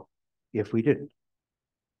fail if we didn't.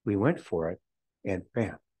 We went for it and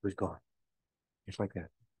bam, it was gone. Just like that.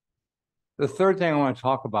 The third thing I want to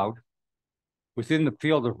talk about within the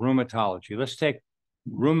field of rheumatology, let's take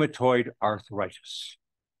rheumatoid arthritis.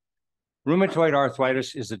 Rheumatoid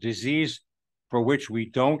arthritis is a disease for which we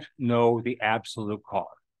don't know the absolute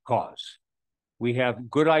cause. We have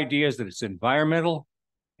good ideas that it's environmental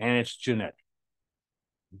and it's genetic.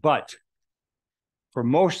 But for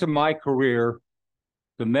most of my career,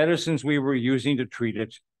 the medicines we were using to treat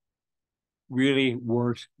it really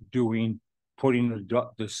weren't putting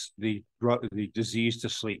the disease to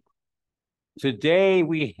sleep. Today,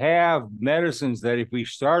 we have medicines that if we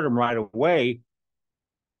start them right away,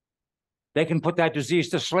 they can put that disease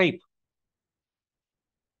to sleep.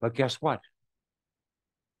 But guess what?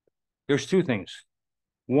 There's two things.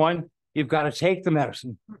 One, you've got to take the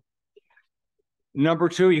medicine. Number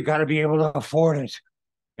two, you've got to be able to afford it.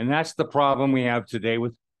 And that's the problem we have today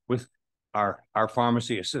with our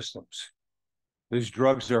pharmacy systems. These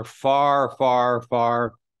drugs are far, far,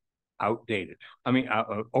 far outdated. I mean,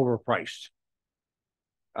 overpriced.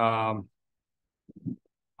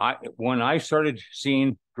 When I started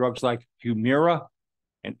seeing drugs like Humira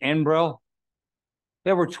and Enbrel,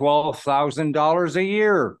 they were $12,000 a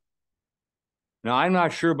year. Now, I'm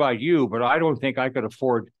not sure about you, but I don't think I could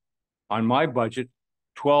afford on my budget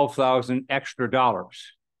 $12,000 extra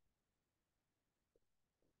dollars.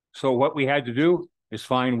 So what we had to do is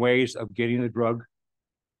find ways of getting the drug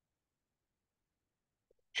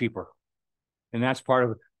cheaper. And that's part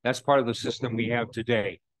of the system we have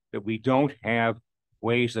today, that we don't have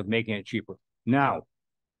ways of making it cheaper. Now,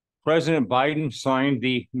 President Biden signed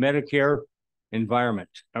the Medicare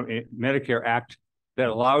Act that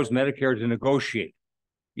allows Medicare to negotiate.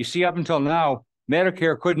 You see, up until now,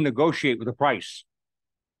 Medicare couldn't negotiate with the price.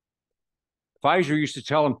 Pfizer used to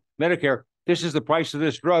tell them, Medicare, this is the price of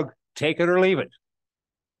this drug, take it or leave it.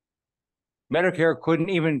 Medicare couldn't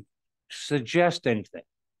even suggest anything.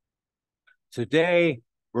 Today,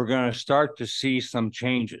 we're going to start to see some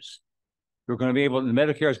changes.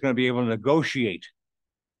 Medicare is going to be able to negotiate.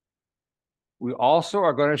 We also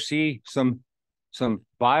are going to see some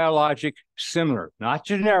biologic similar, not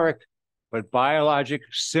generic, but biologic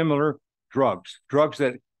similar drugs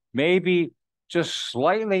that may be just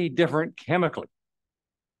slightly different chemically,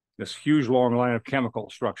 this huge long line of chemical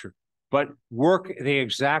structure, but work the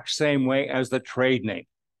exact same way as the trade name.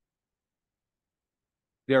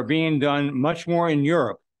 They're being done much more in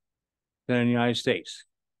Europe than in the United States.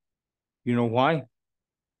 You know why?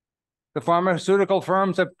 The pharmaceutical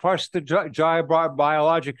firms have priced the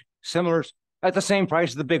biologic similars at the same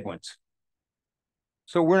price as the big ones.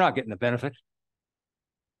 So we're not getting the benefit.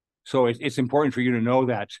 So it's important for you to know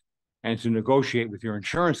that and to negotiate with your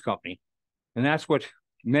insurance company. And that's what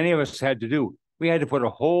many of us had to do. We had to put a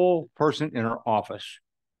whole person in our office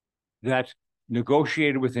that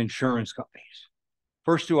negotiated with insurance companies.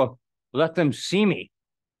 First to let them see me.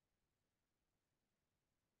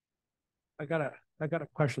 I got a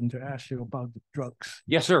question to ask you about the drugs.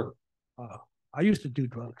 Yes, sir. I used to do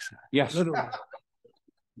drugs. Yes. Literally.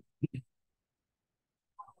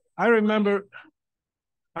 I remember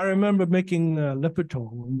making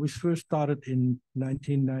Lipitor when we first started in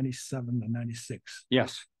 1997 and 96.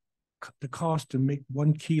 Yes. The cost to make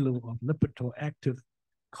 1 kilo of Lipitor active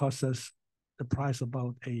cost us the price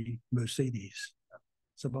about a Mercedes.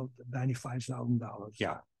 It's about $95,000.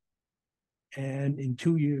 Yeah. And in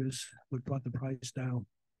 2 years, we brought the price down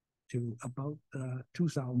to about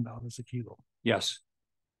 $2,000 a kilo. Yes.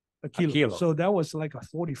 A kilo. So that was like a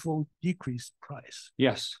 40-fold decrease price.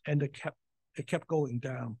 Yes. And it kept going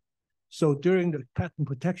down. So during the patent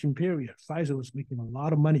protection period, Pfizer was making a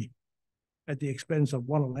lot of money at the expense of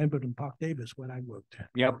Warner Lambert and Park Davis when I worked.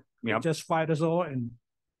 Yep. They just fired us all and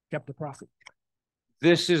kept the profit.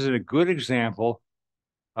 This is a good example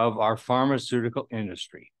of our pharmaceutical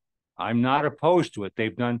industry. I'm not opposed to it.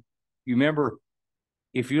 They've done, you remember,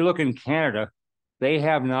 if you look in Canada, they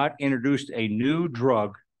have not introduced a new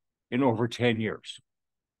drug in over 10 years.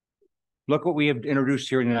 Look what we have introduced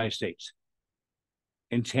here in the United States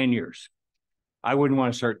in 10 years. I wouldn't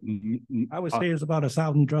want to start. I would say it's about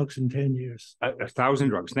 1,000 drugs in 10 years. 1,000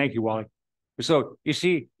 drugs. Thank you, Wally. So you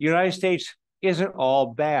see, the United States isn't all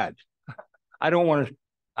bad. I don't want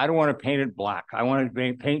to paint it black. I want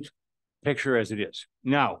to paint picture as it is.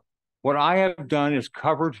 Now, what I have done is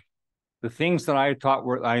covered the things that I thought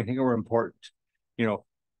I think were important. You know,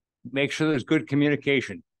 make sure there's good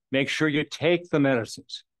communication. Make sure you take the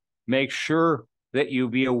medicines. Make sure that you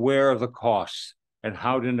be aware of the costs and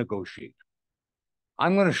how to negotiate.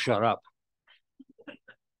 I'm going to shut up.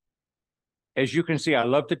 As you can see, I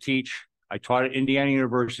love to teach. I taught at Indiana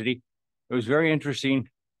University. It was very interesting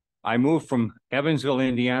I moved from Evansville,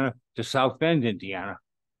 Indiana to South Bend, Indiana.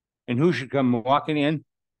 And who should come walking in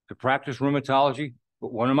to practice rheumatology?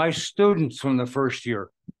 But one of my students from the first year.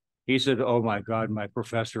 He said, "Oh my God, my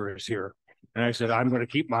professor is here." And I said, "I'm going to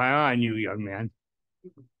keep my eye on you, young man."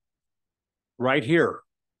 Right here.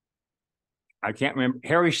 I can't remember.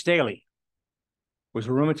 Harry Staley was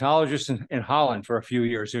a rheumatologist in Holland for a few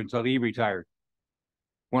years until he retired.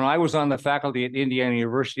 When I was on the faculty at Indiana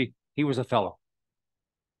University, he was a fellow.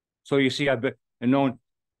 So you see, I've been known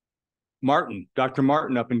Martin, Dr.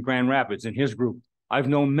 Martin up in Grand Rapids and his group. I've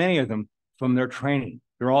known many of them from their training.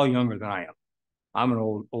 They're all younger than I am. I'm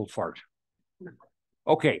an old fart.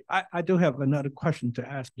 Okay. I do have another question to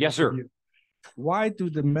ask. Yes, sir. Why do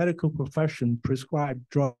the medical profession prescribe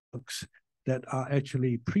drugs that are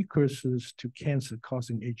actually precursors to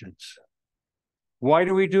cancer-causing agents? Why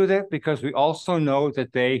do we do that? Because we also know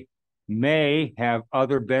that they may have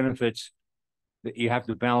other benefits that you have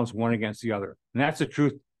to balance one against the other. And that's the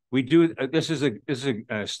truth. We do, this is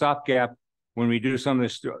a stopgap when we do some of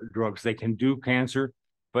these drugs. They can do cancer,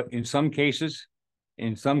 but in some cases,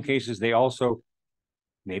 they also,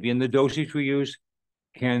 maybe in the dosage we use,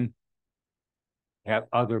 can have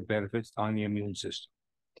other benefits on the immune system.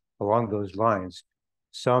 Along those lines,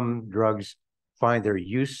 some drugs find their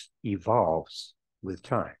use evolves with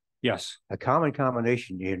time. Yes. A common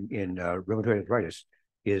combination in rheumatoid arthritis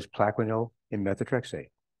is Plaquenil and methotrexate.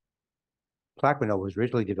 Plaquenil was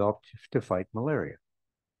originally developed to fight malaria.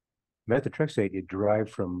 Methotrexate is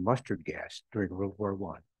derived from mustard gas during World War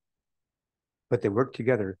I. But they work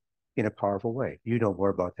together in a powerful way. You know more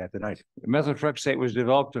about that than I do. Methotrexate was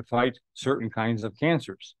developed to fight certain kinds of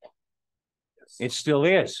cancers. Yes. It still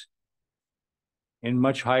is in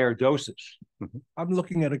much higher doses. I'm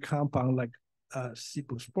looking at a compound like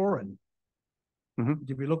cephalosporin.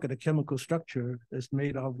 If you look at the chemical structure, it's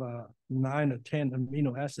made of 9 or 10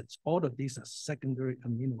 amino acids. All of these are secondary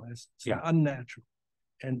amino acids, unnatural,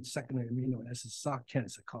 and secondary amino acids are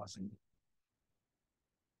cancer causing.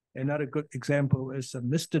 Another good example is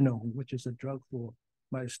Mistranone, which is a drug for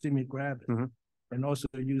myasthenia gravis, and also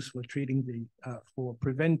used for treating for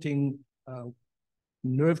preventing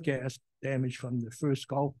nerve gas damage from the first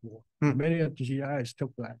Gulf War. Many of the GIs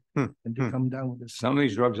took that and they come down with this. Some of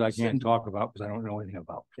these drugs I can't talk about because I don't know anything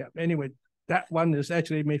about. Yeah. Anyway, that one is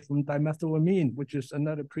actually made from dimethylamine, which is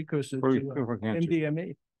another precursor to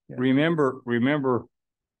MDMA. Yeah. Remember,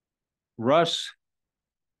 Russ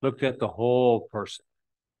looked at the whole person.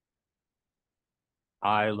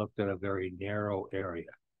 I looked at a very narrow area,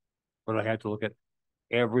 but I had to look at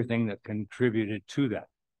everything that contributed to that.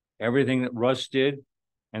 Everything that Russ did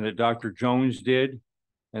and that Dr. Jones did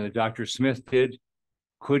and that Dr. Smith did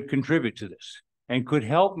could contribute to this and could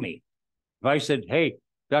help me. If I said, "Hey,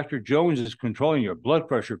 Dr. Jones is controlling your blood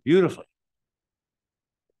pressure beautifully,"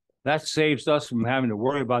 that saves us from having to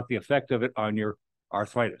worry about the effect of it on your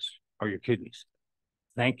arthritis or your kidneys.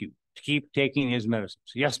 Thank you. Keep taking his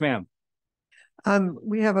medicines. Yes, ma'am.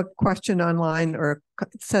 We have a question online, or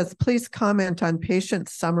it says, "Please comment on patient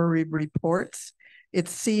summary reports. It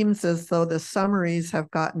seems as though the summaries have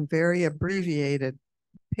gotten very abbreviated.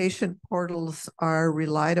 Patient portals are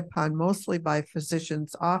relied upon mostly by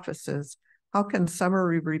physicians' offices. How can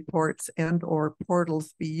summary reports and/or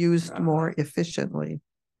portals be used more efficiently?"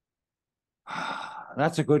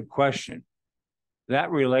 That's a good question. That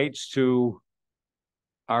relates to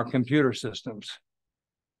our computer systems.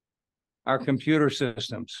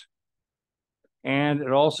 And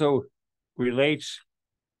it also relates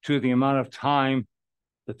to the amount of time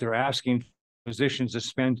that they're asking physicians to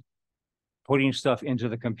spend putting stuff into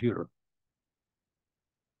the computer.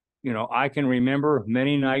 You know, I can remember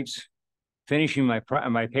many nights finishing my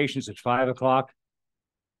patients at 5 o'clock,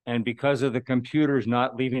 and because of the computers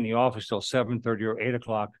not leaving the office till 7:30 or 8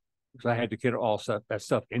 o'clock, because I had to get all that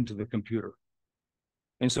stuff into the computer.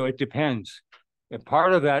 And so it depends. And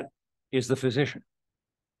part of that is the physician.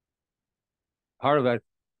 Part of that,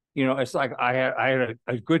 you know, it's like I had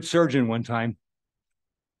a good surgeon one time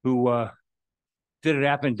who did an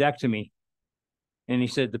appendectomy. And he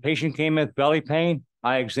said, the patient came in with belly pain.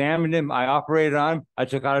 I examined him. I operated on him. I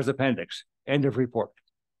took out his appendix. End of report.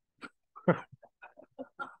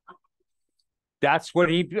 That's what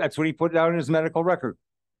he put down in his medical record.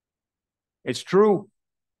 It's true.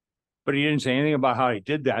 But he didn't say anything about how he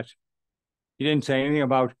did that. He didn't say anything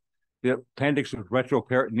about the appendix was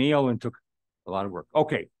retroperitoneal and took a lot of work.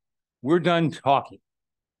 Okay, we're done talking.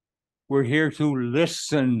 We're here to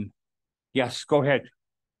listen. Yes, go ahead.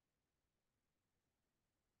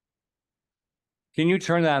 Can you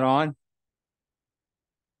turn that on?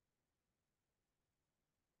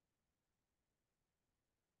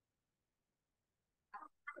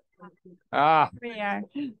 We are.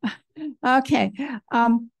 Okay.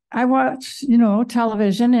 I watch,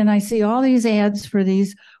 television and I see all these ads for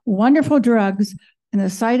these wonderful drugs and the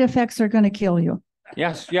side effects are going to kill you.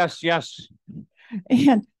 Yes, yes, yes.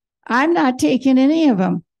 And I'm not taking any of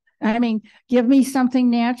them. I mean, give me something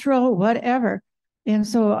natural, whatever. And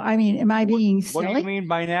so, I mean, am I being silly? What do you mean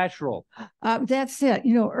by natural? That's it.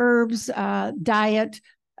 Herbs, diet,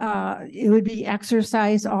 it would be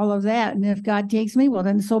exercise, all of that. And if God takes me, well,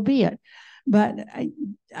 then so be it. But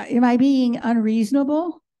am I being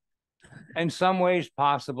unreasonable? In some ways,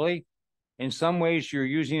 possibly. In some ways, you're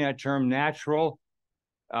using that term natural,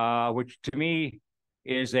 which to me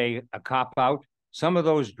is a cop-out. Some of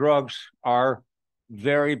those drugs are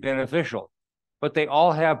very beneficial, but they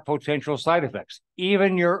all have potential side effects.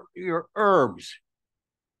 Even your herbs.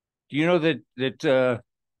 Do you know that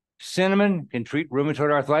cinnamon can treat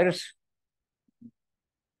rheumatoid arthritis?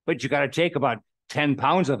 But you got to take about 10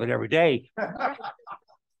 pounds of it every day.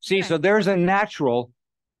 See, so there's a natural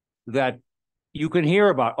that you can hear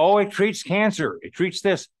about. Oh, it treats cancer. It treats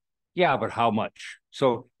this. Yeah, but how much?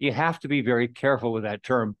 So you have to be very careful with that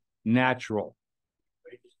term, natural.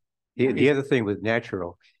 The other thing with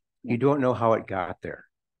natural, you don't know how it got there.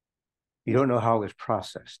 You don't know how it was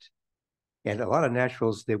processed. And a lot of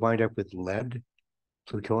naturals, they wind up with lead,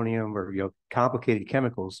 plutonium, or complicated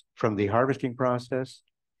chemicals from the harvesting process.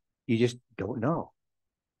 You just don't know.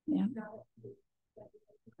 Yeah.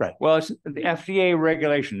 Right. Well, it's the FDA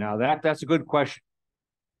regulation. Now that's a good question.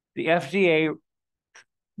 The FDA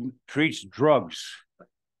treats drugs.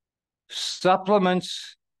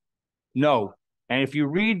 Supplements, no. And if you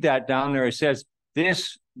read that down there, it says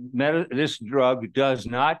this drug does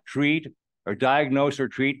not treat or diagnose or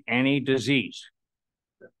treat any disease.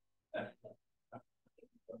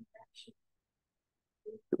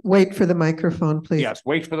 Wait for the microphone, please. Yes,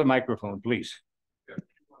 wait for the microphone, please.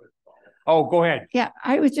 Oh, go ahead. Yeah,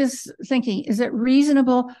 I was just thinking, is it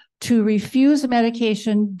reasonable to refuse a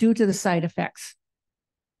medication due to the side effects?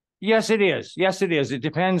 Yes, it is. Yes, it is. It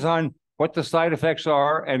depends on what the side effects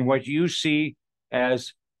are and what you see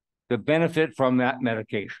as the benefit from that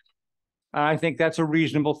medication. I think that's a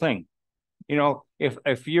reasonable thing.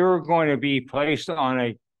 If you're going to be placed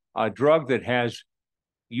on a drug that has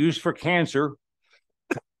used for cancer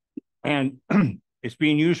and it's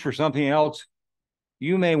being used for something else,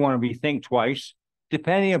 you may want to think twice,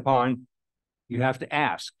 depending upon, you have to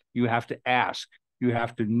ask, you have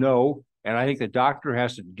to know. And I think the doctor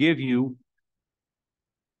has to give you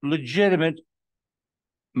legitimate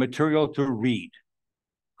material to read.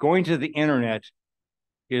 Going to the internet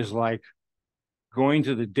is like going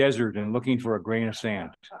to the desert and looking for a grain of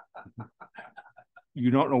sand. You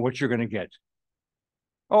don't know what you're going to get.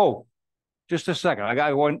 Oh, just a second. I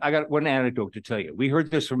got one anecdote to tell you. We heard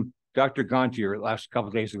this from Dr. Gontier last couple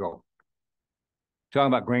of days ago, talking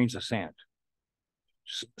about grains of sand.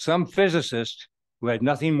 Some physicist who had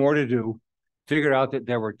nothing more to do figured out that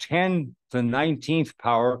there were 10 to the 19th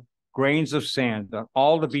power grains of sand on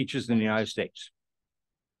all the beaches in the United States.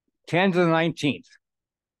 10 to the 19th.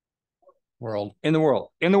 In the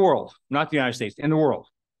world, not the United States, in the world.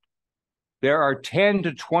 There are 10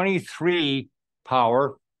 to 23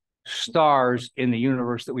 power stars in the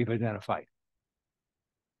universe that we've identified.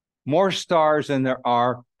 More stars than there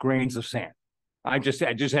are grains of sand. I just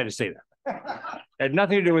had to say that. It had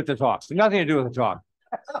nothing to do with the talk. Nothing to do with the talk.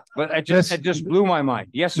 But it just blew my mind.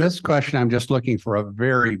 Yes, sir. This question, I'm just looking for a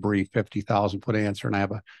very brief 50,000-foot answer, and I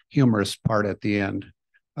have a humorous part at the end.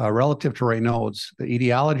 Relative to Raynaud's, the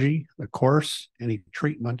etiology, the course, any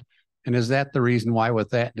treatment, and is that the reason why with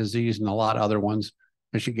that disease and a lot of other ones,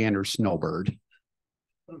 Michigander snowbird?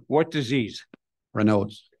 What disease?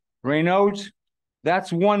 Raynaud's. Raynaud's,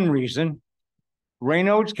 that's one reason.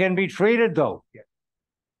 Raynaud's can be treated, though.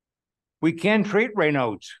 We can treat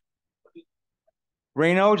Raynaud's.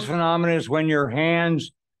 Raynaud's phenomenon is when your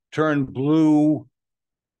hands turn blue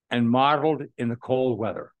and mottled in the cold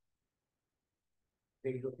weather.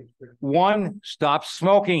 One, stop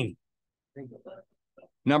smoking.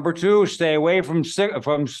 Number two, stay away from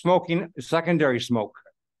smoking secondary smoke.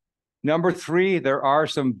 Number three, there are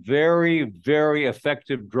some very, very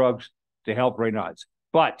effective drugs to help Raynaud's,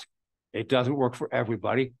 but it doesn't work for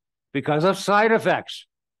everybody because of side effects.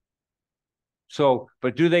 So,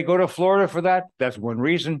 but do they go to Florida for that? That's one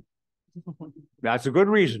reason. That's a good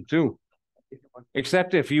reason too.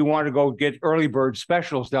 Except if you want to go get early bird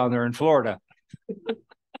specials down there in Florida.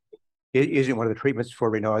 Isn't one of the treatments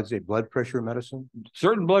for Raynaud's a blood pressure medicine?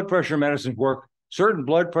 Certain blood pressure medicines work. Certain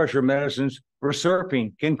blood pressure medicines,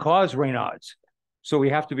 reserpine, can cause Raynaud's. So we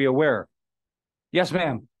have to be aware. Yes,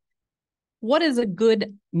 ma'am. What is a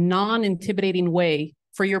good non-intimidating way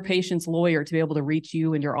for your patient's lawyer to be able to reach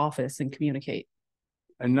you in your office and communicate?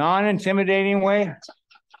 A non-intimidating way?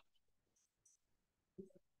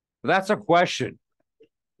 That's a question.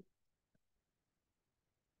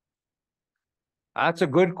 That's a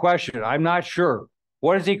good question. I'm not sure.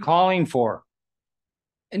 What is he calling for?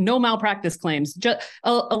 No malpractice claims. Just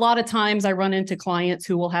a lot of times I run into clients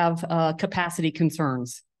who will have capacity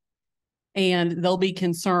concerns, and they'll be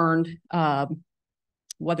concerned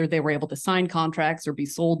whether they were able to sign contracts or be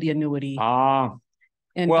sold the annuity.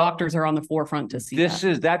 And well, doctors are on the forefront to see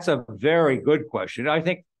that's a very good question. I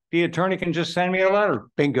think the attorney can just send me a letter.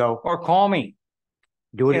 Bingo. Or call me.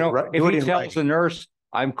 Do it. If he tells the nurse,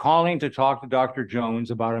 I'm calling to talk to Dr.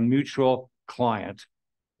 Jones about a mutual client,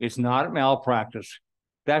 it's not malpractice.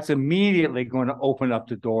 That's immediately going to open up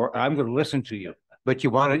the door. I'm going to listen to you. But you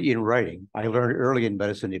want it in writing. I learned early in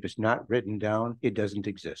medicine, if it's not written down, it doesn't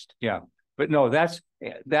exist. Yeah. But no,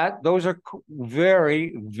 those are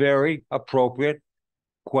very, very appropriate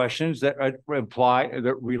questions that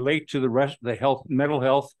relate to the rest of the health, mental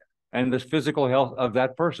health, and the physical health of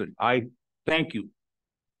that person. I thank you.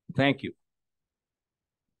 Thank you.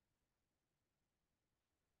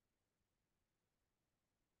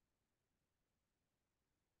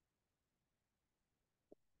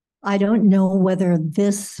 I don't know whether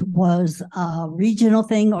this was a regional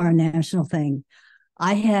thing or a national thing.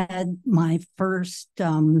 I had my first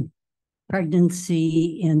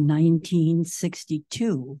pregnancy in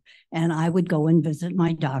 1962, and I would go and visit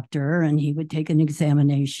my doctor, and he would take an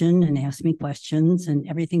examination and ask me questions, and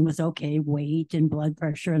everything was okay, weight and blood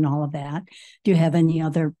pressure and all of that. Do you have any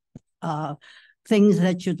other things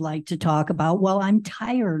that you'd like to talk about? Well, I'm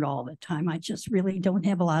tired all the time. I just really don't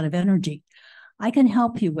have a lot of energy. I can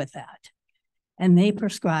help you with that. And they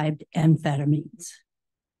prescribed amphetamines.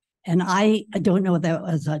 And I don't know if that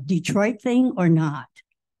was a Detroit thing or not.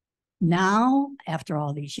 Now, after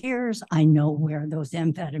all these years, I know where those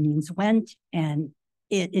amphetamines went, and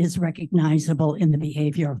it is recognizable in the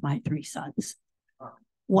behavior of my 3 sons.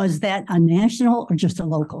 Was that a national or just a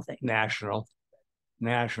local thing? National.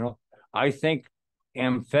 I think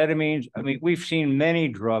amphetamines, I mean, we've seen many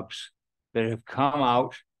drugs that have come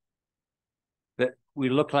out that we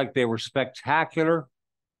looked like they were spectacular.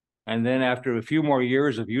 And then after a few more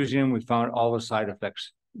years of using them, we found all the side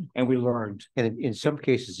effects, and we learned. And in some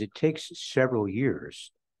cases, it takes several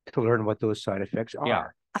years to learn what those side effects are. Yeah.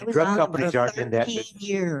 Drug companies aren't in that business.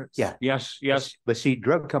 Years. Yeah. Yes. But see,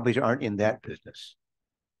 drug companies aren't in that business.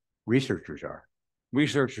 Researchers are.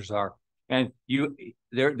 And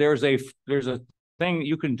there's a thing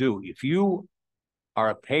you can do. If you are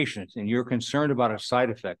a patient and you're concerned about a side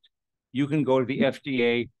effect, you can go to the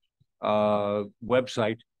FDA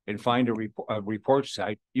website and find a report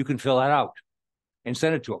site. You can fill that out and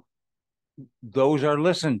send it to them. Those are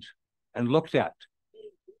listened and looked at.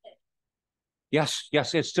 Yes,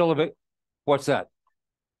 it's still a bit. What's that?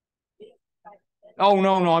 Oh,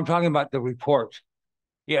 no, I'm talking about the report.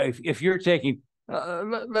 Yeah, if you're taking,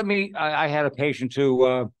 I had a patient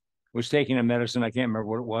who was taking a medicine. I can't remember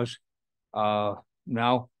what it was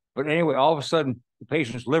now. But anyway, all of a sudden, the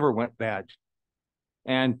patient's liver went bad.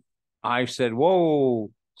 And I said,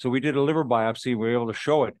 whoa. So we did a liver biopsy. We were able to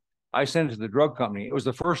show it. I sent it to the drug company. It was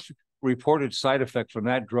the first reported side effect from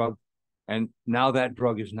that drug. And now that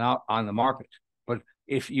drug is now on the market. But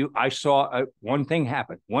I saw one thing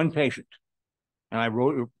happen, one patient, and I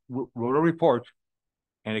wrote a report,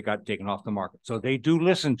 and it got taken off the market. So they do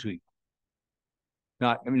listen to you.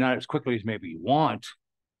 Not as quickly as maybe you want,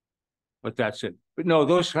 but that's it. But no,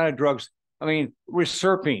 those kind of drugs, I mean,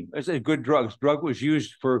 Reserpine is a good drug. Drug was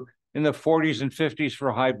used in the 40s and 50s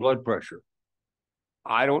for high blood pressure.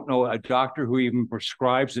 I don't know a doctor who even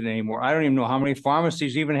prescribes it anymore. I don't even know how many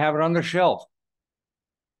pharmacies even have it on their shelf.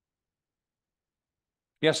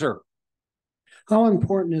 Yes, sir. How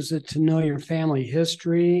important is it to know your family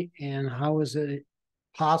history, and how is it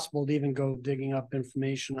possible to even go digging up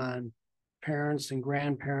information on parents and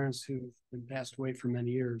grandparents who've been passed away for many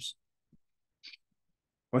years?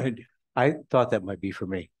 Go ahead. I thought that might be for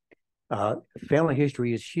me. Family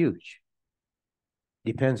history is huge.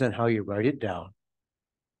 Depends on how you write it down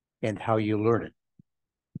and how you learn it.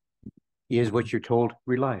 Is what you're told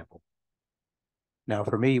reliable? Now,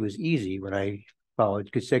 for me, it was easy when I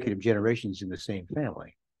followed consecutive generations in the same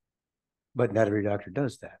family, but not every doctor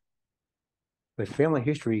does that. But family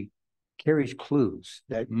history carries clues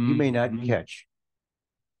that you may not catch.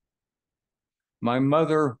 My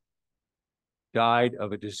mother died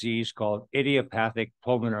of a disease called idiopathic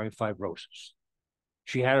pulmonary fibrosis.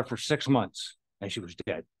 She had it for 6 months and she was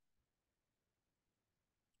dead.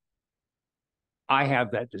 I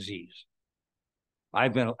have that disease.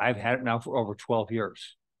 I've had it now for over 12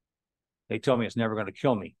 years. They tell me it's never going to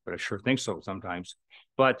kill me, but I sure think so sometimes.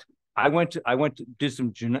 But did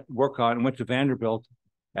some work on and went to Vanderbilt.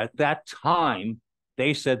 At that time,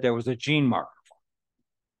 they said there was a gene marker.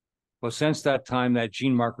 Well, since that time, that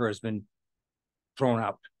gene marker has been thrown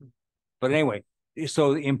out. But anyway,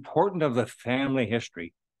 so the importance of the family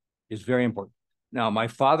history is very important. Now, my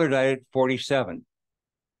father died at 47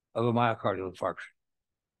 of a myocardial infarction.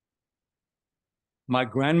 My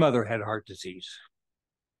grandmother had heart disease,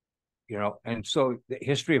 and so the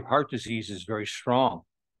history of heart disease is very strong.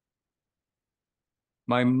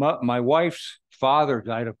 My wife's father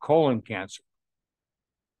died of colon cancer.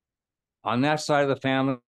 On that side of the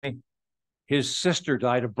family, his sister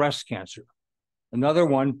died of breast cancer. Another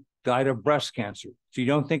one died of breast cancer. So you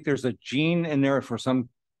don't think there's a gene in there for some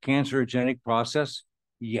cancerogenic process?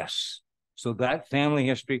 Yes. So that family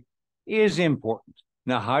history is important.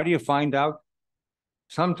 Now, how do you find out?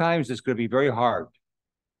 Sometimes it's going to be very hard.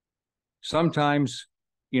 Sometimes,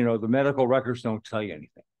 the medical records don't tell you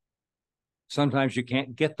anything. Sometimes you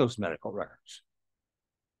can't get those medical records.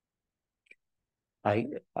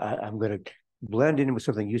 I'm going to blend in with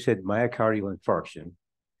something you said, myocardial infarction.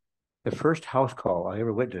 The first house call I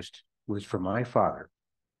ever witnessed was for my father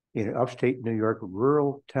in an upstate New York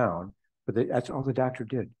rural town, but that's all the doctor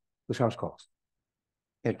did was house calls.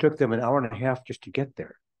 And it took them an hour and a half just to get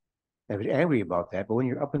there. I was angry about that, but when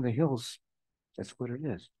you're up in the hills, that's what it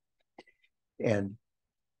is. And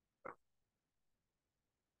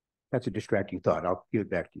that's a distracting thought. I'll give it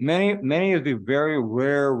back to you. Many of the very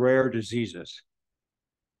rare diseases.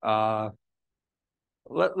 Let's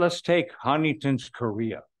take Huntington's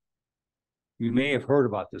chorea. You may have heard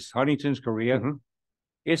about this. Huntington's chorea. Mm-hmm.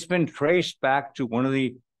 It's been traced back to one of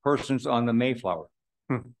the persons on the Mayflower.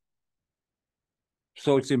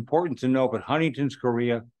 So it's important to know, but Huntington's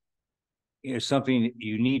chorea is something that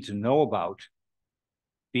you need to know about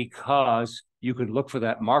because you can look for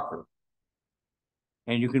that marker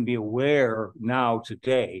and you can be aware now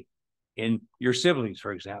today in your siblings,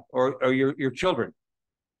 for example, or your children.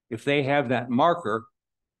 If they have that marker,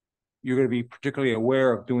 you're going to be particularly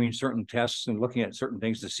aware of doing certain tests and looking at certain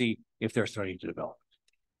things to see if they're starting to develop.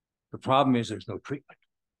 The problem is there's no treatment.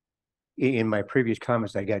 In my previous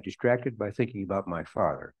comments, I got distracted by thinking about my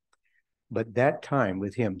father. But that time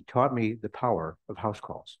with him taught me the power of house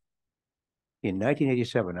calls. In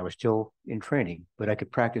 1987, I was still in training, but I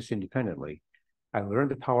could practice independently. I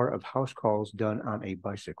learned the power of house calls done on a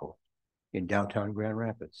bicycle in downtown Grand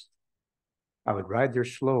Rapids. I would ride there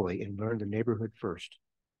slowly and learn the neighborhood first.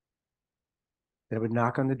 Then I would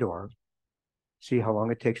knock on the door, see how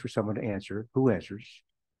long it takes for someone to answer, who answers.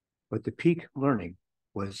 But the peak learning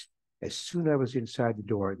was as soon as I was inside the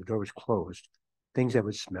door was closed, things I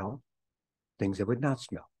would smell, things I would not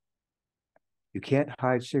smell. You can't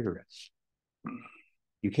hide cigarettes.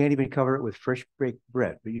 You can't even cover it with fresh baked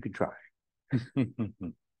bread, but you can try.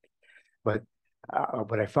 But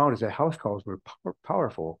what I found is that house calls were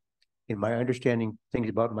powerful in my understanding things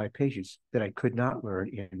about my patients that I could not learn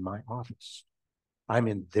in my office. I'm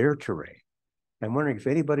in their terrain. I'm wondering if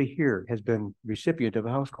anybody here has been recipient of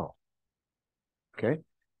a house call. Okay,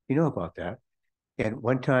 you know about that. And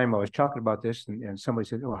one time I was talking about this and somebody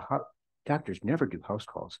said, oh, doctors never do house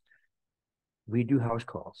calls. We do house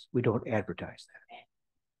calls. We don't advertise that.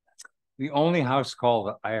 The only house call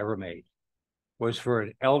that I ever made was for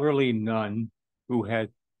an elderly nun who had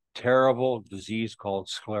terrible disease called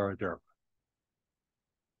scleroderma.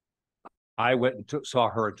 I went and saw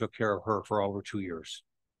her and took care of her for over 2 years.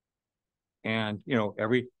 And,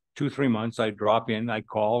 every 2-3 months I'd drop in, I'd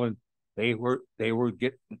call, and they would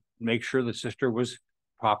make sure the sister was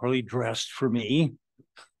properly dressed for me,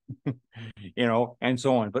 and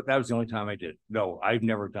so on. But that was the only time I did. No, I've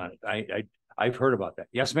never done it. I've heard about that.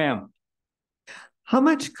 Yes, ma'am. How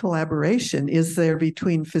much collaboration is there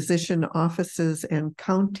between physician offices and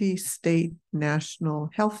county, state, national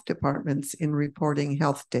health departments in reporting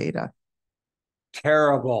health data?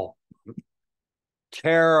 Terrible.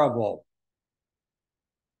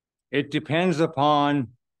 It depends upon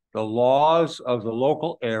the laws of the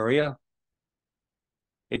local area.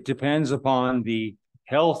 It depends upon the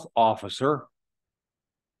health officer.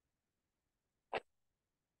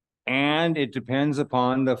 And it depends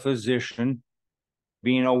upon the physician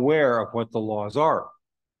being aware of what the laws are.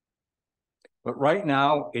 But right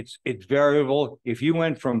now, it's variable. If you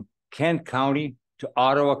went from Kent County to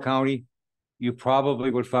Ottawa County, you probably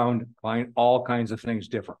would find all kinds of things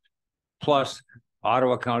different. Plus,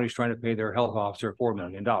 Ottawa County is trying to pay their health officer $4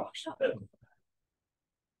 million.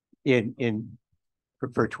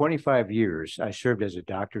 For 25 years, I served as a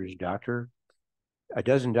doctor's doctor. a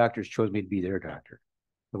dozen doctors chose me to be their doctor.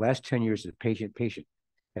 The last 10 years of patient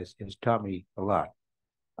has taught me a lot.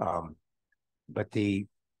 But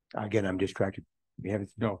again, I'm distracted.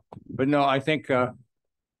 I think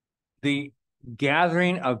the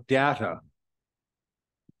gathering of data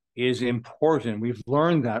is important. We've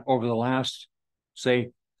learned that over the last,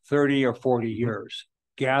 say, 30 or 40 years.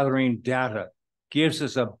 Gathering data gives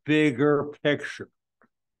us a bigger picture.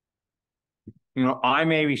 I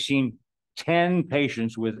may be seeing 10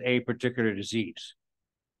 patients with a particular disease,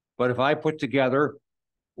 but if I put together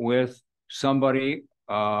with somebody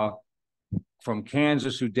from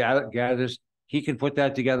Kansas who gathers, he can put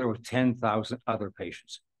that together with 10,000 other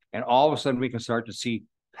patients. And all of a sudden we can start to see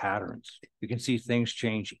patterns. We can see things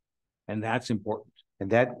changing. And that's important. And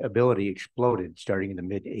that ability exploded starting in the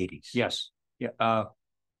mid-'80s. Yes. Yeah.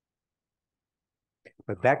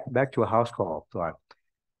 But back to a house call thought.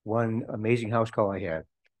 One amazing house call I had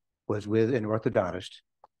was with an orthodontist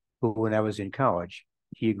who, when I was in college,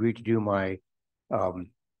 he agreed to do my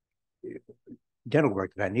dental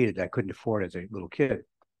work that I needed, that I couldn't afford as a little kid.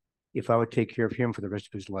 If I would take care of him for the rest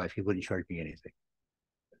of his life, he wouldn't charge me anything.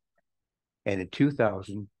 And in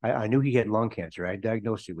 2000, I knew he had lung cancer. I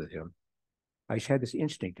diagnosed it with him. I just had this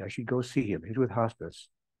instinct I should go see him. He was with hospice.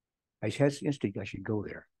 I just had this instinct I should go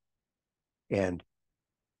there. And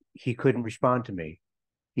he couldn't respond to me.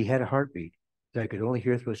 He had a heartbeat that I could only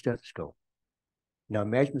hear through a stethoscope. Now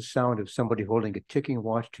imagine the sound of somebody holding a ticking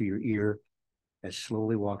watch to your ear and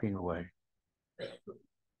slowly walking away.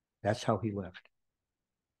 That's how he left.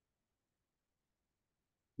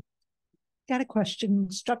 Got a question.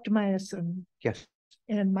 Streptomycin. Yes.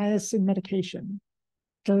 And mycin medication.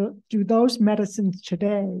 Do those medicines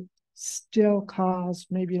today still cause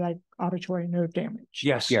maybe like auditory nerve damage?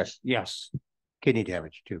 Yes. Yes. Yes. Kidney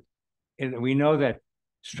damage too. And we know that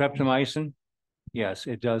streptomycin, yes,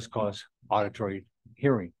 it does cause auditory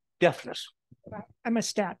hearing deafness. I'm a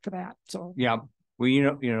stat for that. So yeah,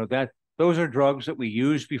 that those are drugs that we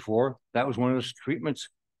used before. That was one of those treatments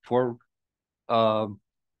for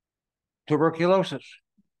tuberculosis.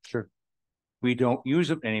 Sure. We don't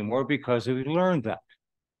use it anymore because we learned that.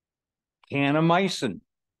 Kanamycin,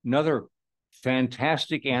 another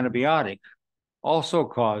fantastic antibiotic, also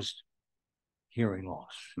caused hearing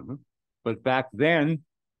loss. Mm-hmm. But back then,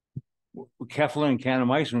 Keflin and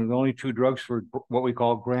kanamycin were the only two drugs for what we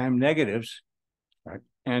call gram negatives, right?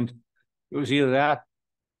 And it was either that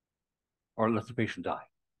or let the patient die.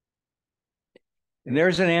 And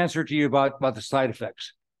there's an answer to you about the side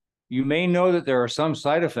effects. You may know that there are some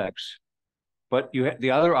side effects, but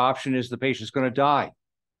the other option is the patient's going to die.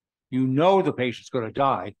 You know the patient's going to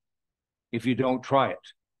die if you don't try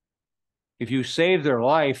it. If you save their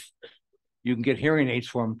life, you can get hearing aids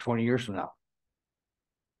for them 20 years from now.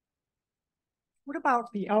 what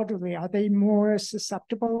about the elderly? Are they more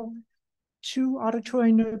susceptible to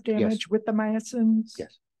auditory nerve damage with the mycins?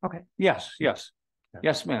 Yes. Okay. Yes, yes.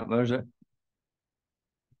 Yes, ma'am. There's a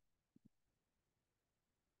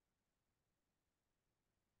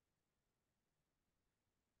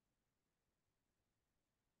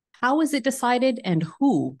How is it decided and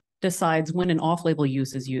who decides when an off-label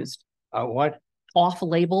use is used? what?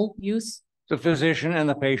 Off-label use? The physician and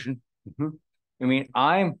the patient. Mm-hmm. I mean,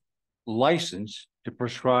 I'm licensed to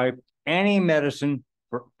prescribe any medicine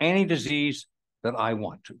for any disease that I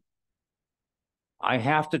want to. I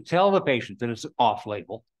have to tell the patient that it's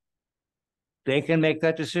off-label. They can make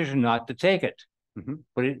that decision not to take it,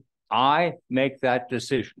 but I make that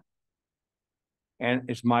decision, and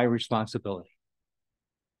it's my responsibility.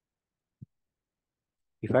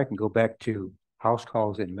 If I can go back to house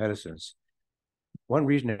calls and medicines, one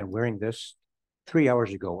reason I'm wearing this, 3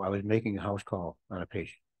 hours ago, I was making a house call on a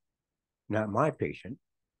patient. Not my patient,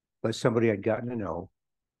 but somebody I'd gotten to know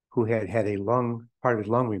who had had part of his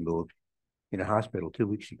lung removed in a hospital 2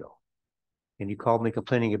 weeks ago. And he called me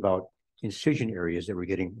complaining about incision areas that were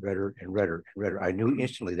getting redder and redder and redder. I knew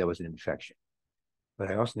instantly there was an infection,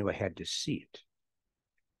 but I also knew I had to see it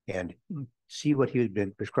and see what he had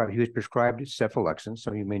been prescribed. He was prescribed cephalexin,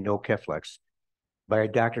 some of you may know Keflex, by a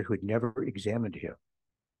doctor who had never examined him.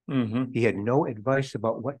 He had no advice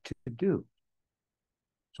about what to do.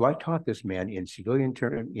 So I taught this man in civilian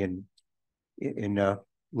term, in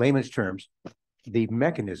layman's terms, the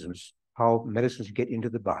mechanisms, how medicines get into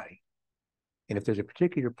the body. And if there's a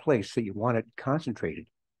particular place that you want it concentrated,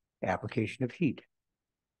 application of heat.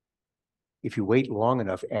 If you wait long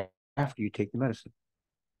enough after you take the medicine.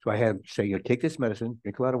 So I had him say, take this medicine,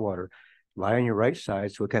 drink a lot of water, lie on your right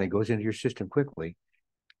side so it kind of goes into your system quickly,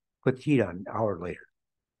 put the heat on an hour later.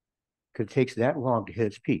 Because it takes that long to hit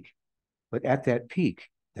its peak. But at that peak,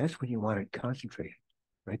 that's when you want it concentrated.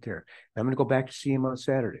 right there. I'm going to go back to see him on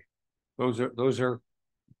Saturday. Those are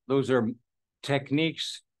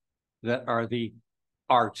techniques that are the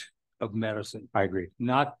art of medicine. I agree.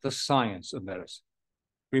 Not the science of medicine.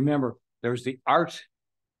 Remember, there's the art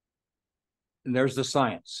and there's the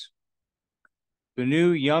science. The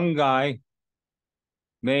new young guy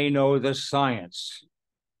may know the science.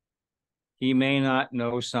 He may not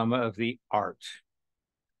know some of the art.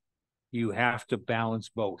 You have to balance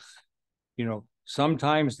both. You know,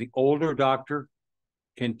 sometimes the older doctor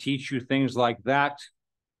can teach you things like that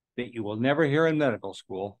you will never hear in medical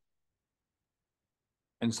school.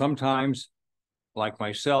 And sometimes, like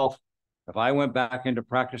myself, if I went back into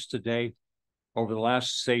practice today, over the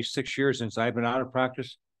last, say, 6 years since I've been out of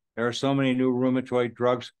practice, there are so many new rheumatoid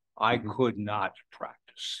drugs, I could not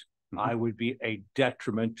practice. I would be a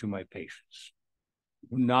detriment to my patients.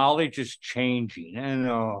 Knowledge is changing. And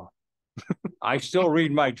I still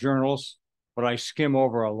read my journals, but I skim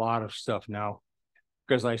over a lot of stuff now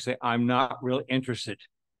because I say I'm not really interested.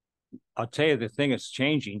 I'll tell you, the thing that's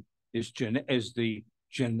changing is the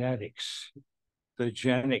genetics, the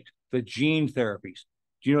gene therapies.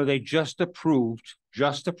 Do you know they just approved,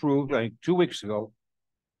 like 2 weeks ago,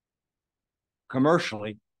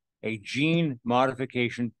 commercially, a gene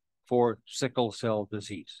modification for sickle cell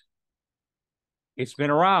disease. It's been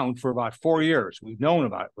around for about 4 years. We've known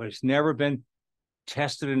about it, but it's never been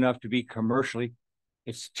tested enough to be commercially.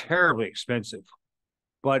 It's terribly expensive,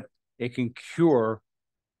 but it can cure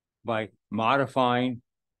by modifying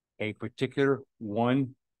a particular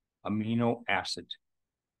one amino acid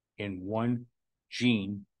in one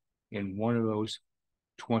gene in one of those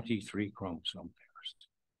 23 chromosome pairs.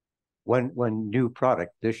 One new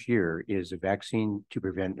product this year is a vaccine to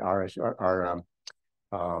prevent RSV.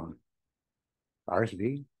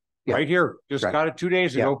 Yeah. Right here, just got it 2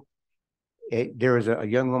 days ago. There was a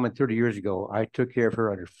young woman 30 years ago. I took care of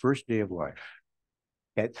her on her first day of life.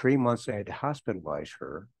 At 3 months, I had to hospitalize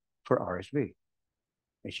her for RSV.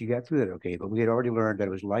 And she got through that okay, but we had already learned that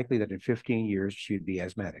it was likely that in 15 years, she'd be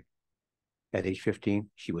asthmatic. At age 15,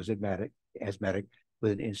 she was asthmatic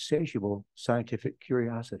with an insatiable scientific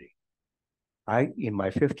curiosity. In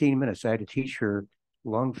my 15 minutes, I had to teach her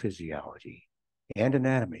lung physiology and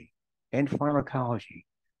anatomy and pharmacology.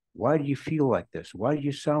 Why do you feel like this? Why do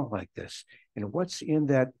you sound like this? And what's in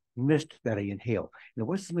that mist that I inhale? And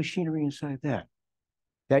what's the machinery inside that?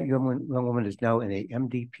 That young woman is now in a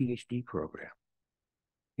MD PhD program,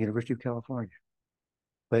 University of California.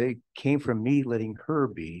 But it came from me letting her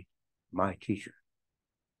be my teacher.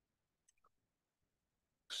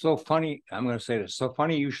 So funny, I'm going to say this. So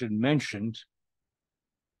funny you should mention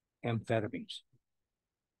amphetamines.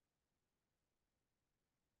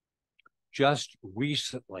 Just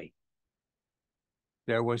recently,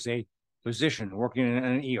 there was a physician working in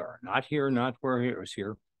an ER, not here, not where it was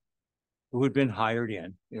here, who had been hired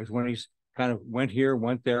in. It was when he's kind of went here,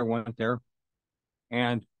 went there.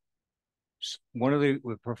 And one of the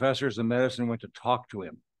professors of medicine went to talk to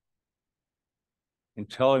him and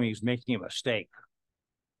tell him he's making a mistake.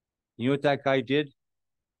 You know what that guy did?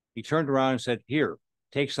 He turned around and said, "Here,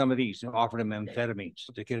 take some of these," and offered him amphetamines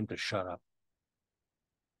to get him to shut up.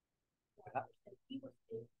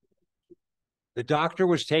 The doctor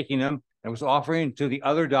was taking them and was offering to the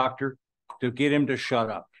other doctor to get him to shut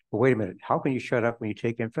up. But wait a minute. How can you shut up when you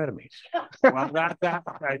take amphetamines? Well,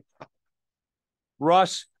 right.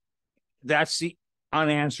 Russ, that's the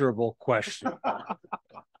unanswerable question.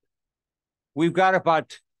 We've got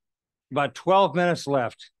about 12 minutes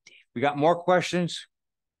left. We got more questions?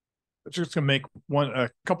 I'm just going to make a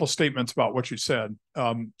couple statements about what you said.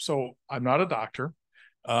 So I'm not a doctor.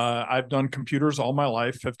 I've done computers all my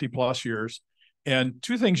life, 50 plus years. And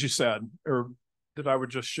two things you said, or that I would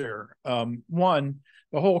just share. One,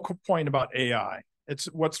 the whole point about AI. It's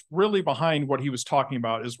what's really behind what he was talking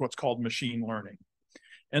about is what's called machine learning.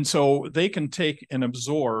 And so they can take and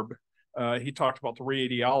absorb, he talked about the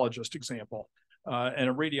radiologist example, and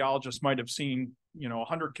a radiologist might have seen,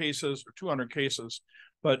 100 cases or 200 cases,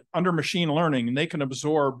 but under machine learning, they can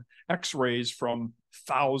absorb x-rays from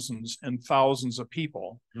thousands and thousands of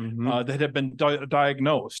people that have been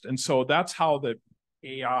diagnosed. And so that's how the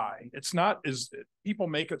AI, it's not as people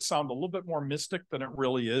make it sound a little bit more mystic than it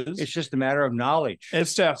really is. It's just a matter of knowledge.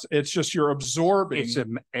 It's just you're absorbing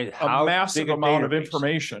a massive amount of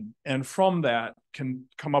information, and from that can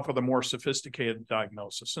come up with a more sophisticated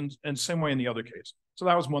diagnosis, and same way in the other case. So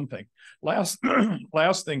that was one thing.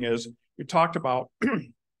 Last thing is you talked about,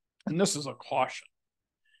 and this is a caution,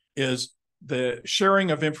 is the sharing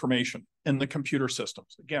of information in the computer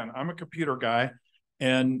systems. Again, I'm a computer guy.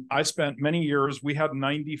 And I spent many years, we had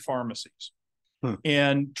 90 pharmacies.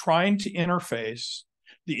 And trying to interface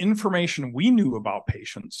the information we knew about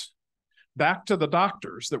patients back to the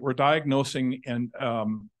doctors that were diagnosing and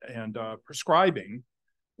prescribing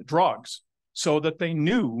drugs, so that they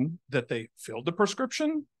knew that they filled the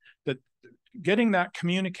prescription, that getting that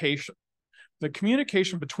communication, the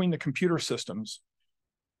communication between the computer systems.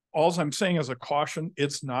 All I'm saying is a caution,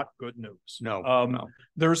 it's not good news. No.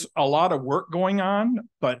 There's a lot of work going on,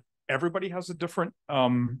 but everybody has a different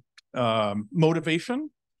motivation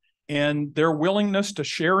and their willingness to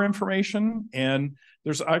share information. And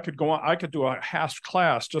I could go on, I could do a half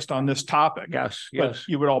class just on this topic. Yes, but yes.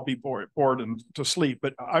 you would all be bored and to sleep.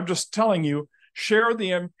 But I'm just telling you, share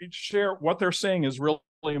what they're saying is really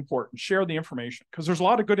important. Share the information, because there's a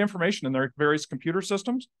lot of good information in their various computer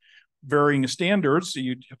systems, varying standards.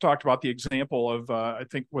 You talked about the example of I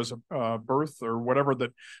think was a birth or whatever,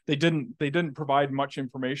 that they didn't provide much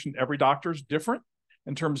information. Every doctor's different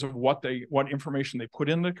in terms of what information they put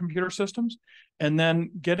in the computer systems, and then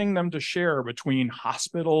getting them to share between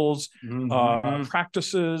hospitals,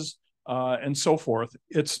 practices, and so forth.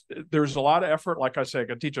 There's a lot of effort. Like I say, I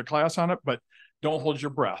could teach a class on it, but don't hold your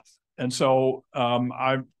breath. And so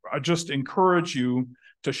I just encourage you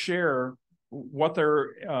to share what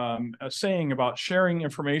they're saying about sharing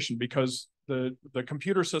information, because the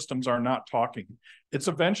computer systems are not talking. It's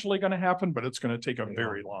eventually going to happen, but it's going to take a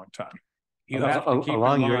very long time. You have to keep in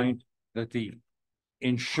mind that the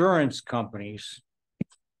insurance companies,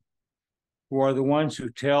 who are the ones who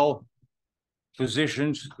tell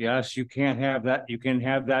physicians, yes, you can't have that, you can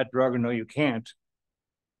have that drug, or no, you can't,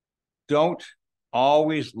 don't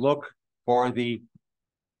always look for the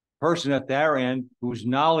person at their end who's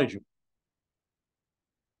knowledgeable.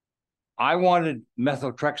 I wanted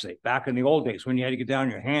methotrexate back in the old days when you had to get down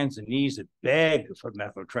on your hands and knees and beg for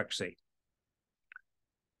methotrexate.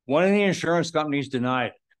 One of the insurance companies denied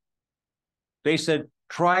it. They said,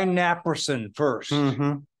 try naproxen first.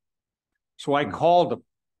 So I called them.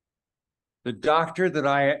 The doctor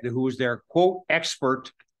who was their quote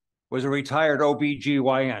expert was a retired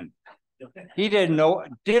OBGYN. He didn't know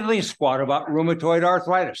diddly squat about rheumatoid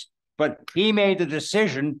arthritis, but he made the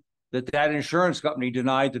decision that insurance company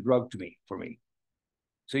denied the drug for me.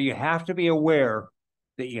 So you have to be aware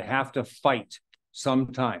that you have to fight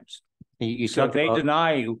sometimes. So if they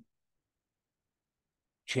deny you,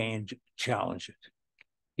 challenge it.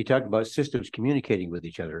 You talked about systems communicating with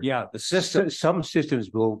each other. Yeah, the system. Some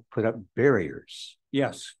systems will put up barriers.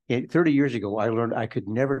 Yes. 30 years ago, I learned I could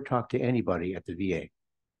never talk to anybody at the VA.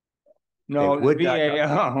 No, the VA.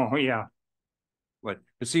 Oh, yeah. But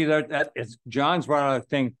see, that is John's brought out a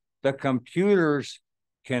thing. The computers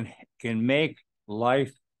can make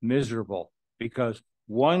life miserable because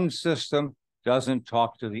one system doesn't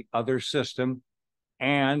talk to the other system,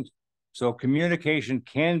 and so communication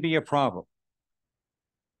can be a problem.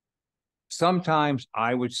 Sometimes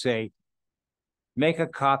I would say, make a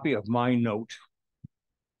copy of my note,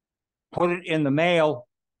 put it in the mail,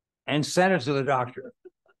 and send it to the doctor.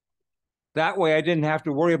 That way I didn't have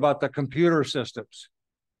to worry about the computer systems.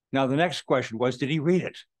 Now, the next question was, did he read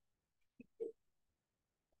it?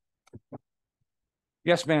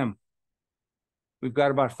 Yes, ma'am. We've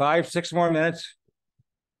got about 5-6 more minutes.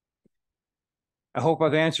 I hope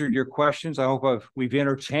I've answered your questions. I hope we've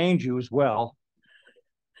entertained you as well.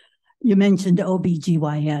 You mentioned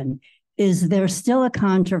OBGYN. Is there still a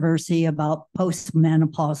controversy about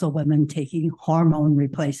postmenopausal women taking hormone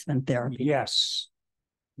replacement therapy? Yes.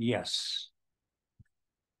 Yes.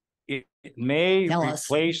 It may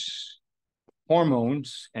replace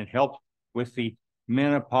hormones and help with the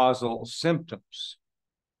menopausal symptoms.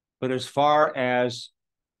 But as far as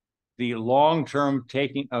the long-term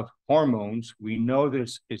taking of hormones, we know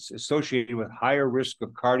that it's associated with higher risk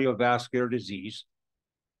of cardiovascular disease.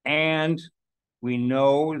 And we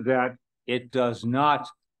know that it does not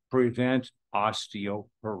prevent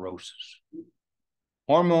osteoporosis.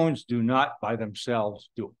 Hormones do not by themselves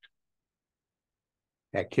do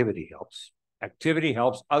it. Activity helps. Activity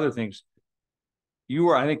helps. Other things.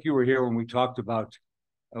 I think you were here when we talked about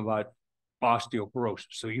osteoporosis.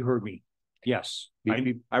 So you heard me. Yes.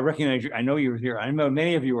 I recognize you. I know you were here. I know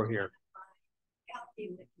many of you were here.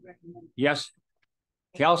 Yes.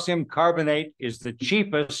 Calcium carbonate is the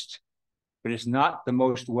cheapest, but it's not the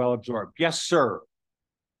most well absorbed. Yes, sir.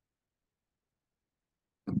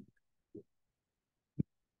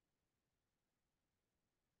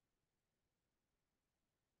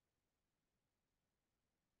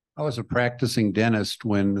 I was a practicing dentist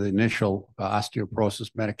when the initial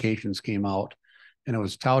osteoporosis medications came out, and it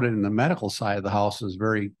was touted in the medical side of the house as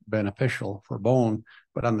very beneficial for bone.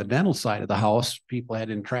 But on the dental side of the house, people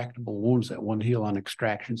had intractable wounds that wouldn't heal on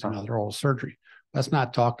extractions and other oral surgery. That's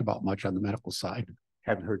not talked about much on the medical side.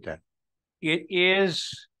 Haven't heard that. It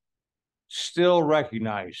is still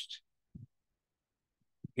recognized.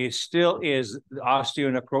 It still is. The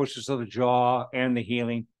osteonecrosis of the jaw and the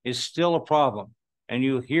healing is still a problem. And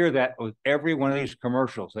you hear that with every one of these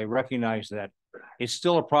commercials. They recognize that it's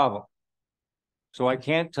still a problem. So I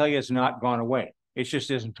can't tell you it's not gone away. It just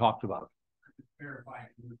isn't talked about.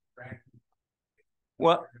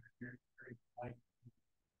 Well,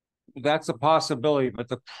 that's a possibility, but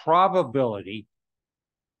the probability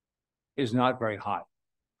is not very high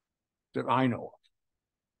that I know of.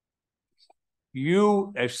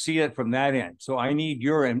 You see it from that end. So I need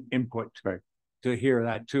your input to hear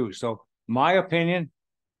that too. So my opinion,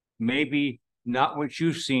 maybe not what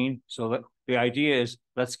you've seen. So that the idea is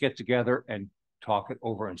let's get together and talk it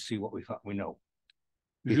over and see what we know.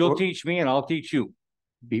 You'll teach me and I'll teach you.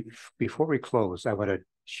 Before we close, I want to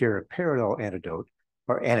share a parallel anecdote,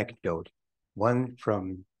 one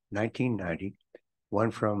from 1990,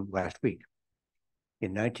 one from last week.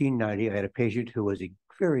 In 1990, I had a patient who was a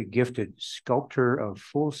very gifted sculptor of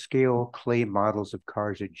full-scale clay models of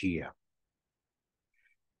cars at GM.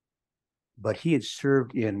 But he had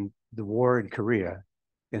served in the war in Korea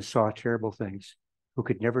and saw terrible things, who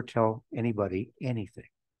could never tell anybody anything.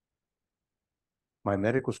 My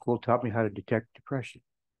medical school taught me how to detect depression.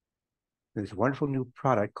 This wonderful new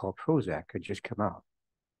product called Prozac had just come out.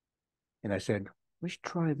 And I said, let's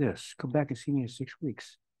try this. Come back and see me in 6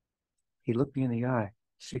 weeks. He looked me in the eye.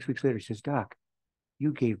 6 weeks later, he says, Doc,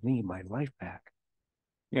 you gave me my life back.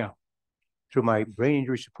 Yeah. Through my brain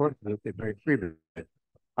injury support group at Mary Freeman,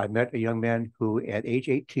 I met a young man who at age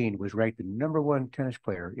 18 was ranked the #1 tennis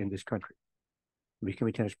player in this country. He became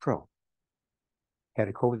a tennis pro. Had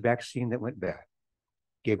a COVID vaccine that went bad.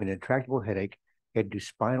 Gave an intractable headache. Had to do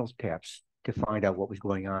spinal taps to find out what was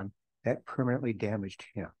going on. That permanently damaged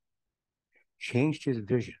him. Changed his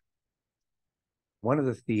vision. One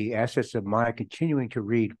of the assets of my continuing to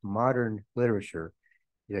read modern literature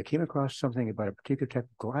is I came across something about a particular type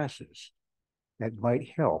of glasses that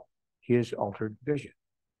might help his altered vision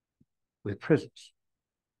with prisms.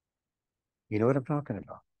 You know what I'm talking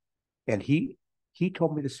about? And he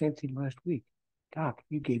told me the same thing last week. Doc,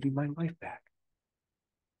 you gave me my life back.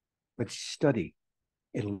 But study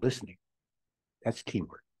and listening, that's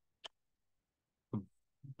teamwork.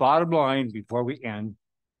 Bottom line, before we end,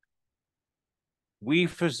 we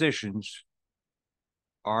physicians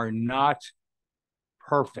are not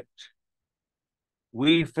perfect.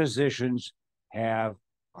 We physicians have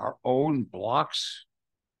our own blocks,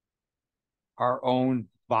 our own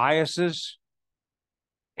biases,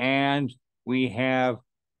 and we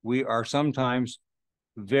are sometimes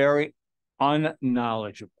very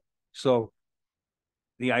unknowledgeable. So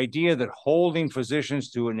the idea that holding physicians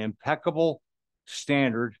to an impeccable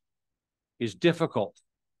standard is difficult,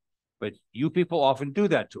 but you people often do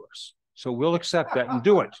that to us. So we'll accept that and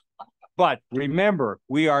do it. But remember,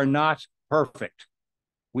 we are not perfect.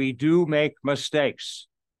 We do make mistakes.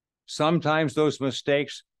 Sometimes those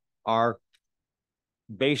mistakes are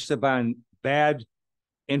based upon bad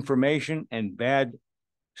information and bad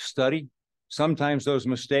study. Sometimes those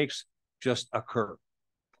mistakes just occur,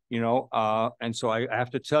 and so I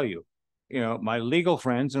have to tell you, my legal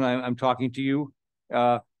friends, and I'm talking to you,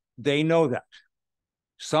 they know that.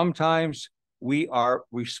 Sometimes we are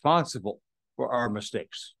responsible for our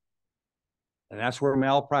mistakes. And that's where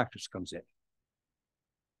malpractice comes in.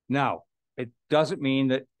 Now, it doesn't mean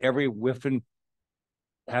that every whiffin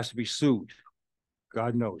has to be sued.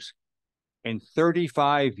 God knows. In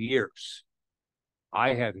 35 years,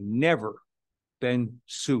 I have never been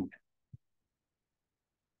sued.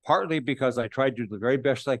 Partly because I tried to do the very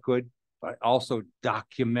best I could, but I also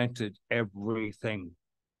documented everything.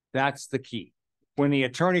 That's the key. When the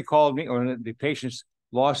attorney called me, or the patient's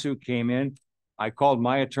lawsuit came in, I called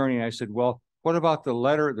my attorney and I said, well, what about the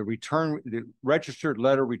letter, the registered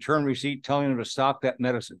letter, return receipt telling them to stop that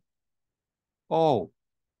medicine? Oh,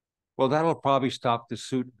 well, that'll probably stop the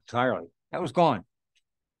suit entirely. That was gone.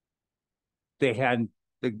 The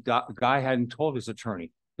guy hadn't told his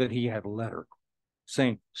attorney that he had a letter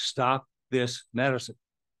saying, stop this medicine.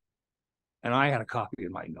 And I had a copy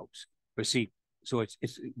in my notes. But see, so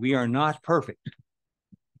we are not perfect.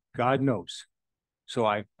 God knows. So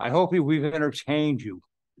I hope we've entertained you.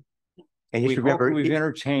 And just remember, we've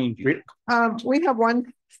entertained you. We have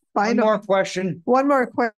one more question. One more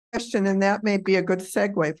question, and that may be a good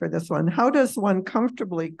segue for this one. How does one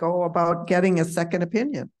comfortably go about getting a second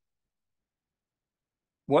opinion?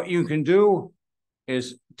 What you can do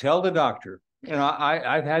is tell the doctor,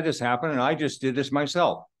 I've had this happen, and I just did this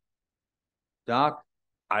myself. Doc,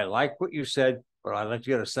 I like what you said, but I'd like to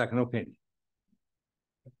get a second opinion.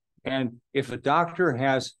 And if the doctor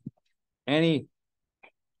has any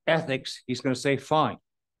ethics, he's going to say fine.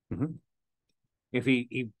 Mhm. If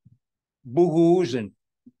he boo-hoos and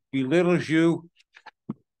belittles you,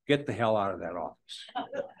 get the hell out of that office.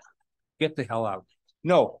 Get the hell out.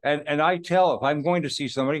 No, and I tell, if I'm going to see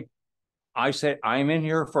somebody, I say, I'm in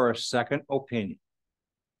here for a second opinion.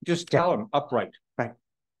 Just tell him upright. Right.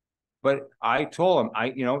 But I told him,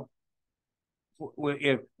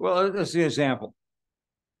 let's see an example.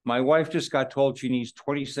 My wife just got told she needs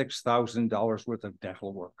 $26,000 worth of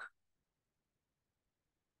dental work.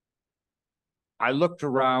 I looked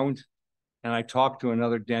around and I talked to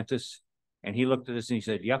another dentist, and he looked at this and he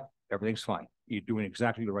said, yep, everything's fine. You're doing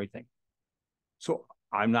exactly the right thing. So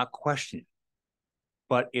I'm not questioning.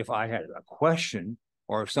 But if I had a question,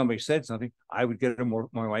 or if somebody said something, my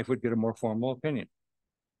wife would get a more formal opinion.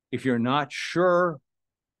 If you're not sure,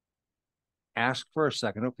 ask for a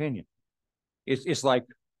second opinion. It's like,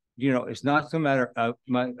 it's not so matter of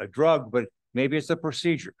a drug, but maybe it's a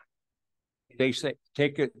procedure. They say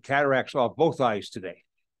take cataracts off both eyes today.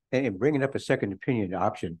 And bringing up a second opinion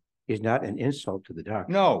option is not an insult to the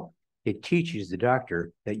doctor. No, it teaches the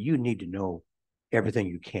doctor that you need to know everything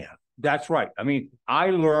you can. That's right. I mean, I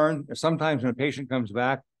learn sometimes when a patient comes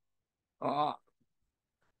back, a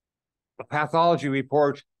pathology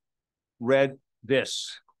report read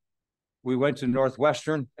this. We went to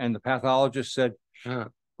Northwestern and the pathologist said,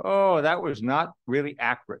 oh, that was not really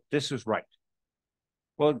accurate. This is right.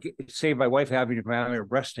 Well, it saved my wife having her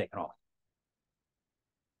breast taken off.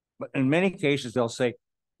 But in many cases, they'll say,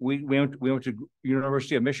 we went to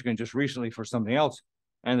University of Michigan just recently for something else.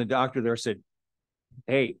 And the doctor there said,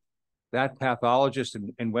 hey, that pathologist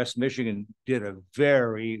in West Michigan did a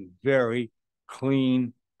very, very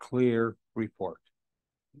clean, clear report.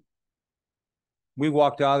 We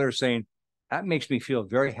walked out of there saying, that makes me feel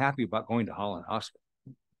very happy about going to Holland Hospital.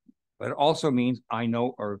 But it also means I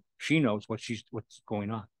know, or she knows what's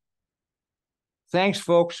going on. Thanks,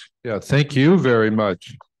 folks. Yeah, thank you very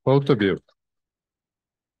much, both of you.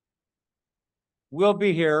 We'll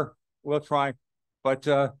be here. We'll try. But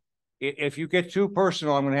if you get too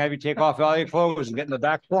personal, I'm going to have you take off all your clothes and get in the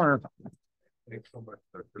back corner. Thanks so much,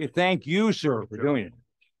 Thank you, sir, for doing it.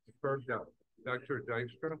 Dr.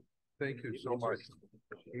 Dykstra, thank you so much.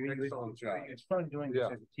 Excellent job. It's fun doing this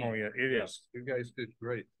as a team. Oh, yeah, it is. You guys did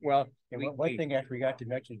great. Well, and one thing I forgot to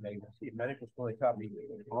mention, medical school, they taught me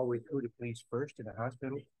always who to please first in the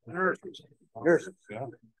hospital. Nurses. Yeah.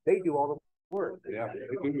 They do all the work. Yeah,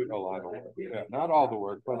 they do a lot of work. Yeah, not all the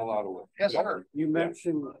work, but a lot of work. Yes, sir. You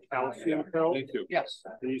mentioned calcium pill. Thank you. Yes.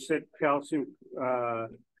 And you said calcium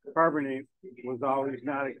carbonate was always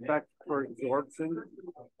not expected for absorption.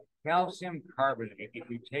 Calcium carbonate, if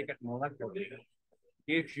you take it molecularly,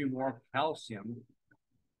 gives you more calcium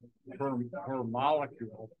per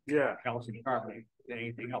molecule, calcium carbonate, than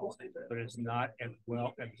anything else, but it's not as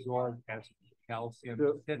well absorbed as calcium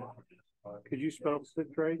citrate. Could you spell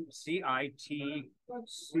citrate? CITRATE.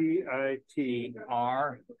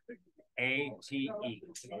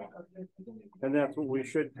 And that's what we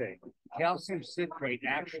should take. Calcium citrate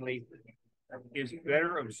actually is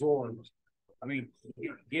better absorbed. I mean,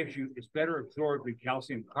 it's better absorbed than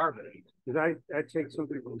calcium carbonate. Did I take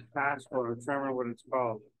something from Passport? I don't remember what it's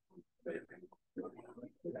called.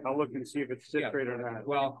 I'll look and see if it's citrate or not.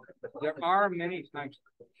 Well, there are many times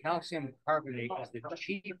calcium carbonate is the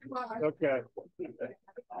cheap. Okay.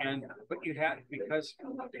 But you have, because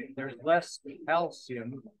there's less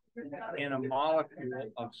calcium in a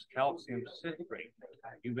molecule of calcium citrate,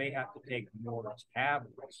 you may have to take more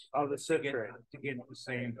tablets of the citrate to get the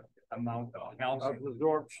same amount of calcium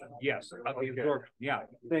absorption. Yes, of the absorption. Yeah.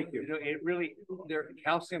 Thank you. It really,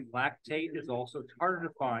 calcium lactate is also harder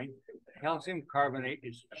to find. Calcium carbonate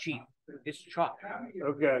is cheap. It's chalk.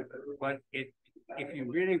 Okay. But if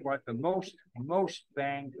you really want the most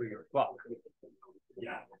bang for your buck,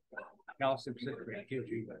 calcium citrate gives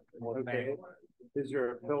you more bang. Is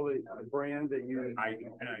there a brand that you?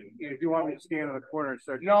 If you want me to stand in the corner and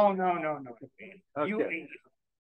start. No. Okay.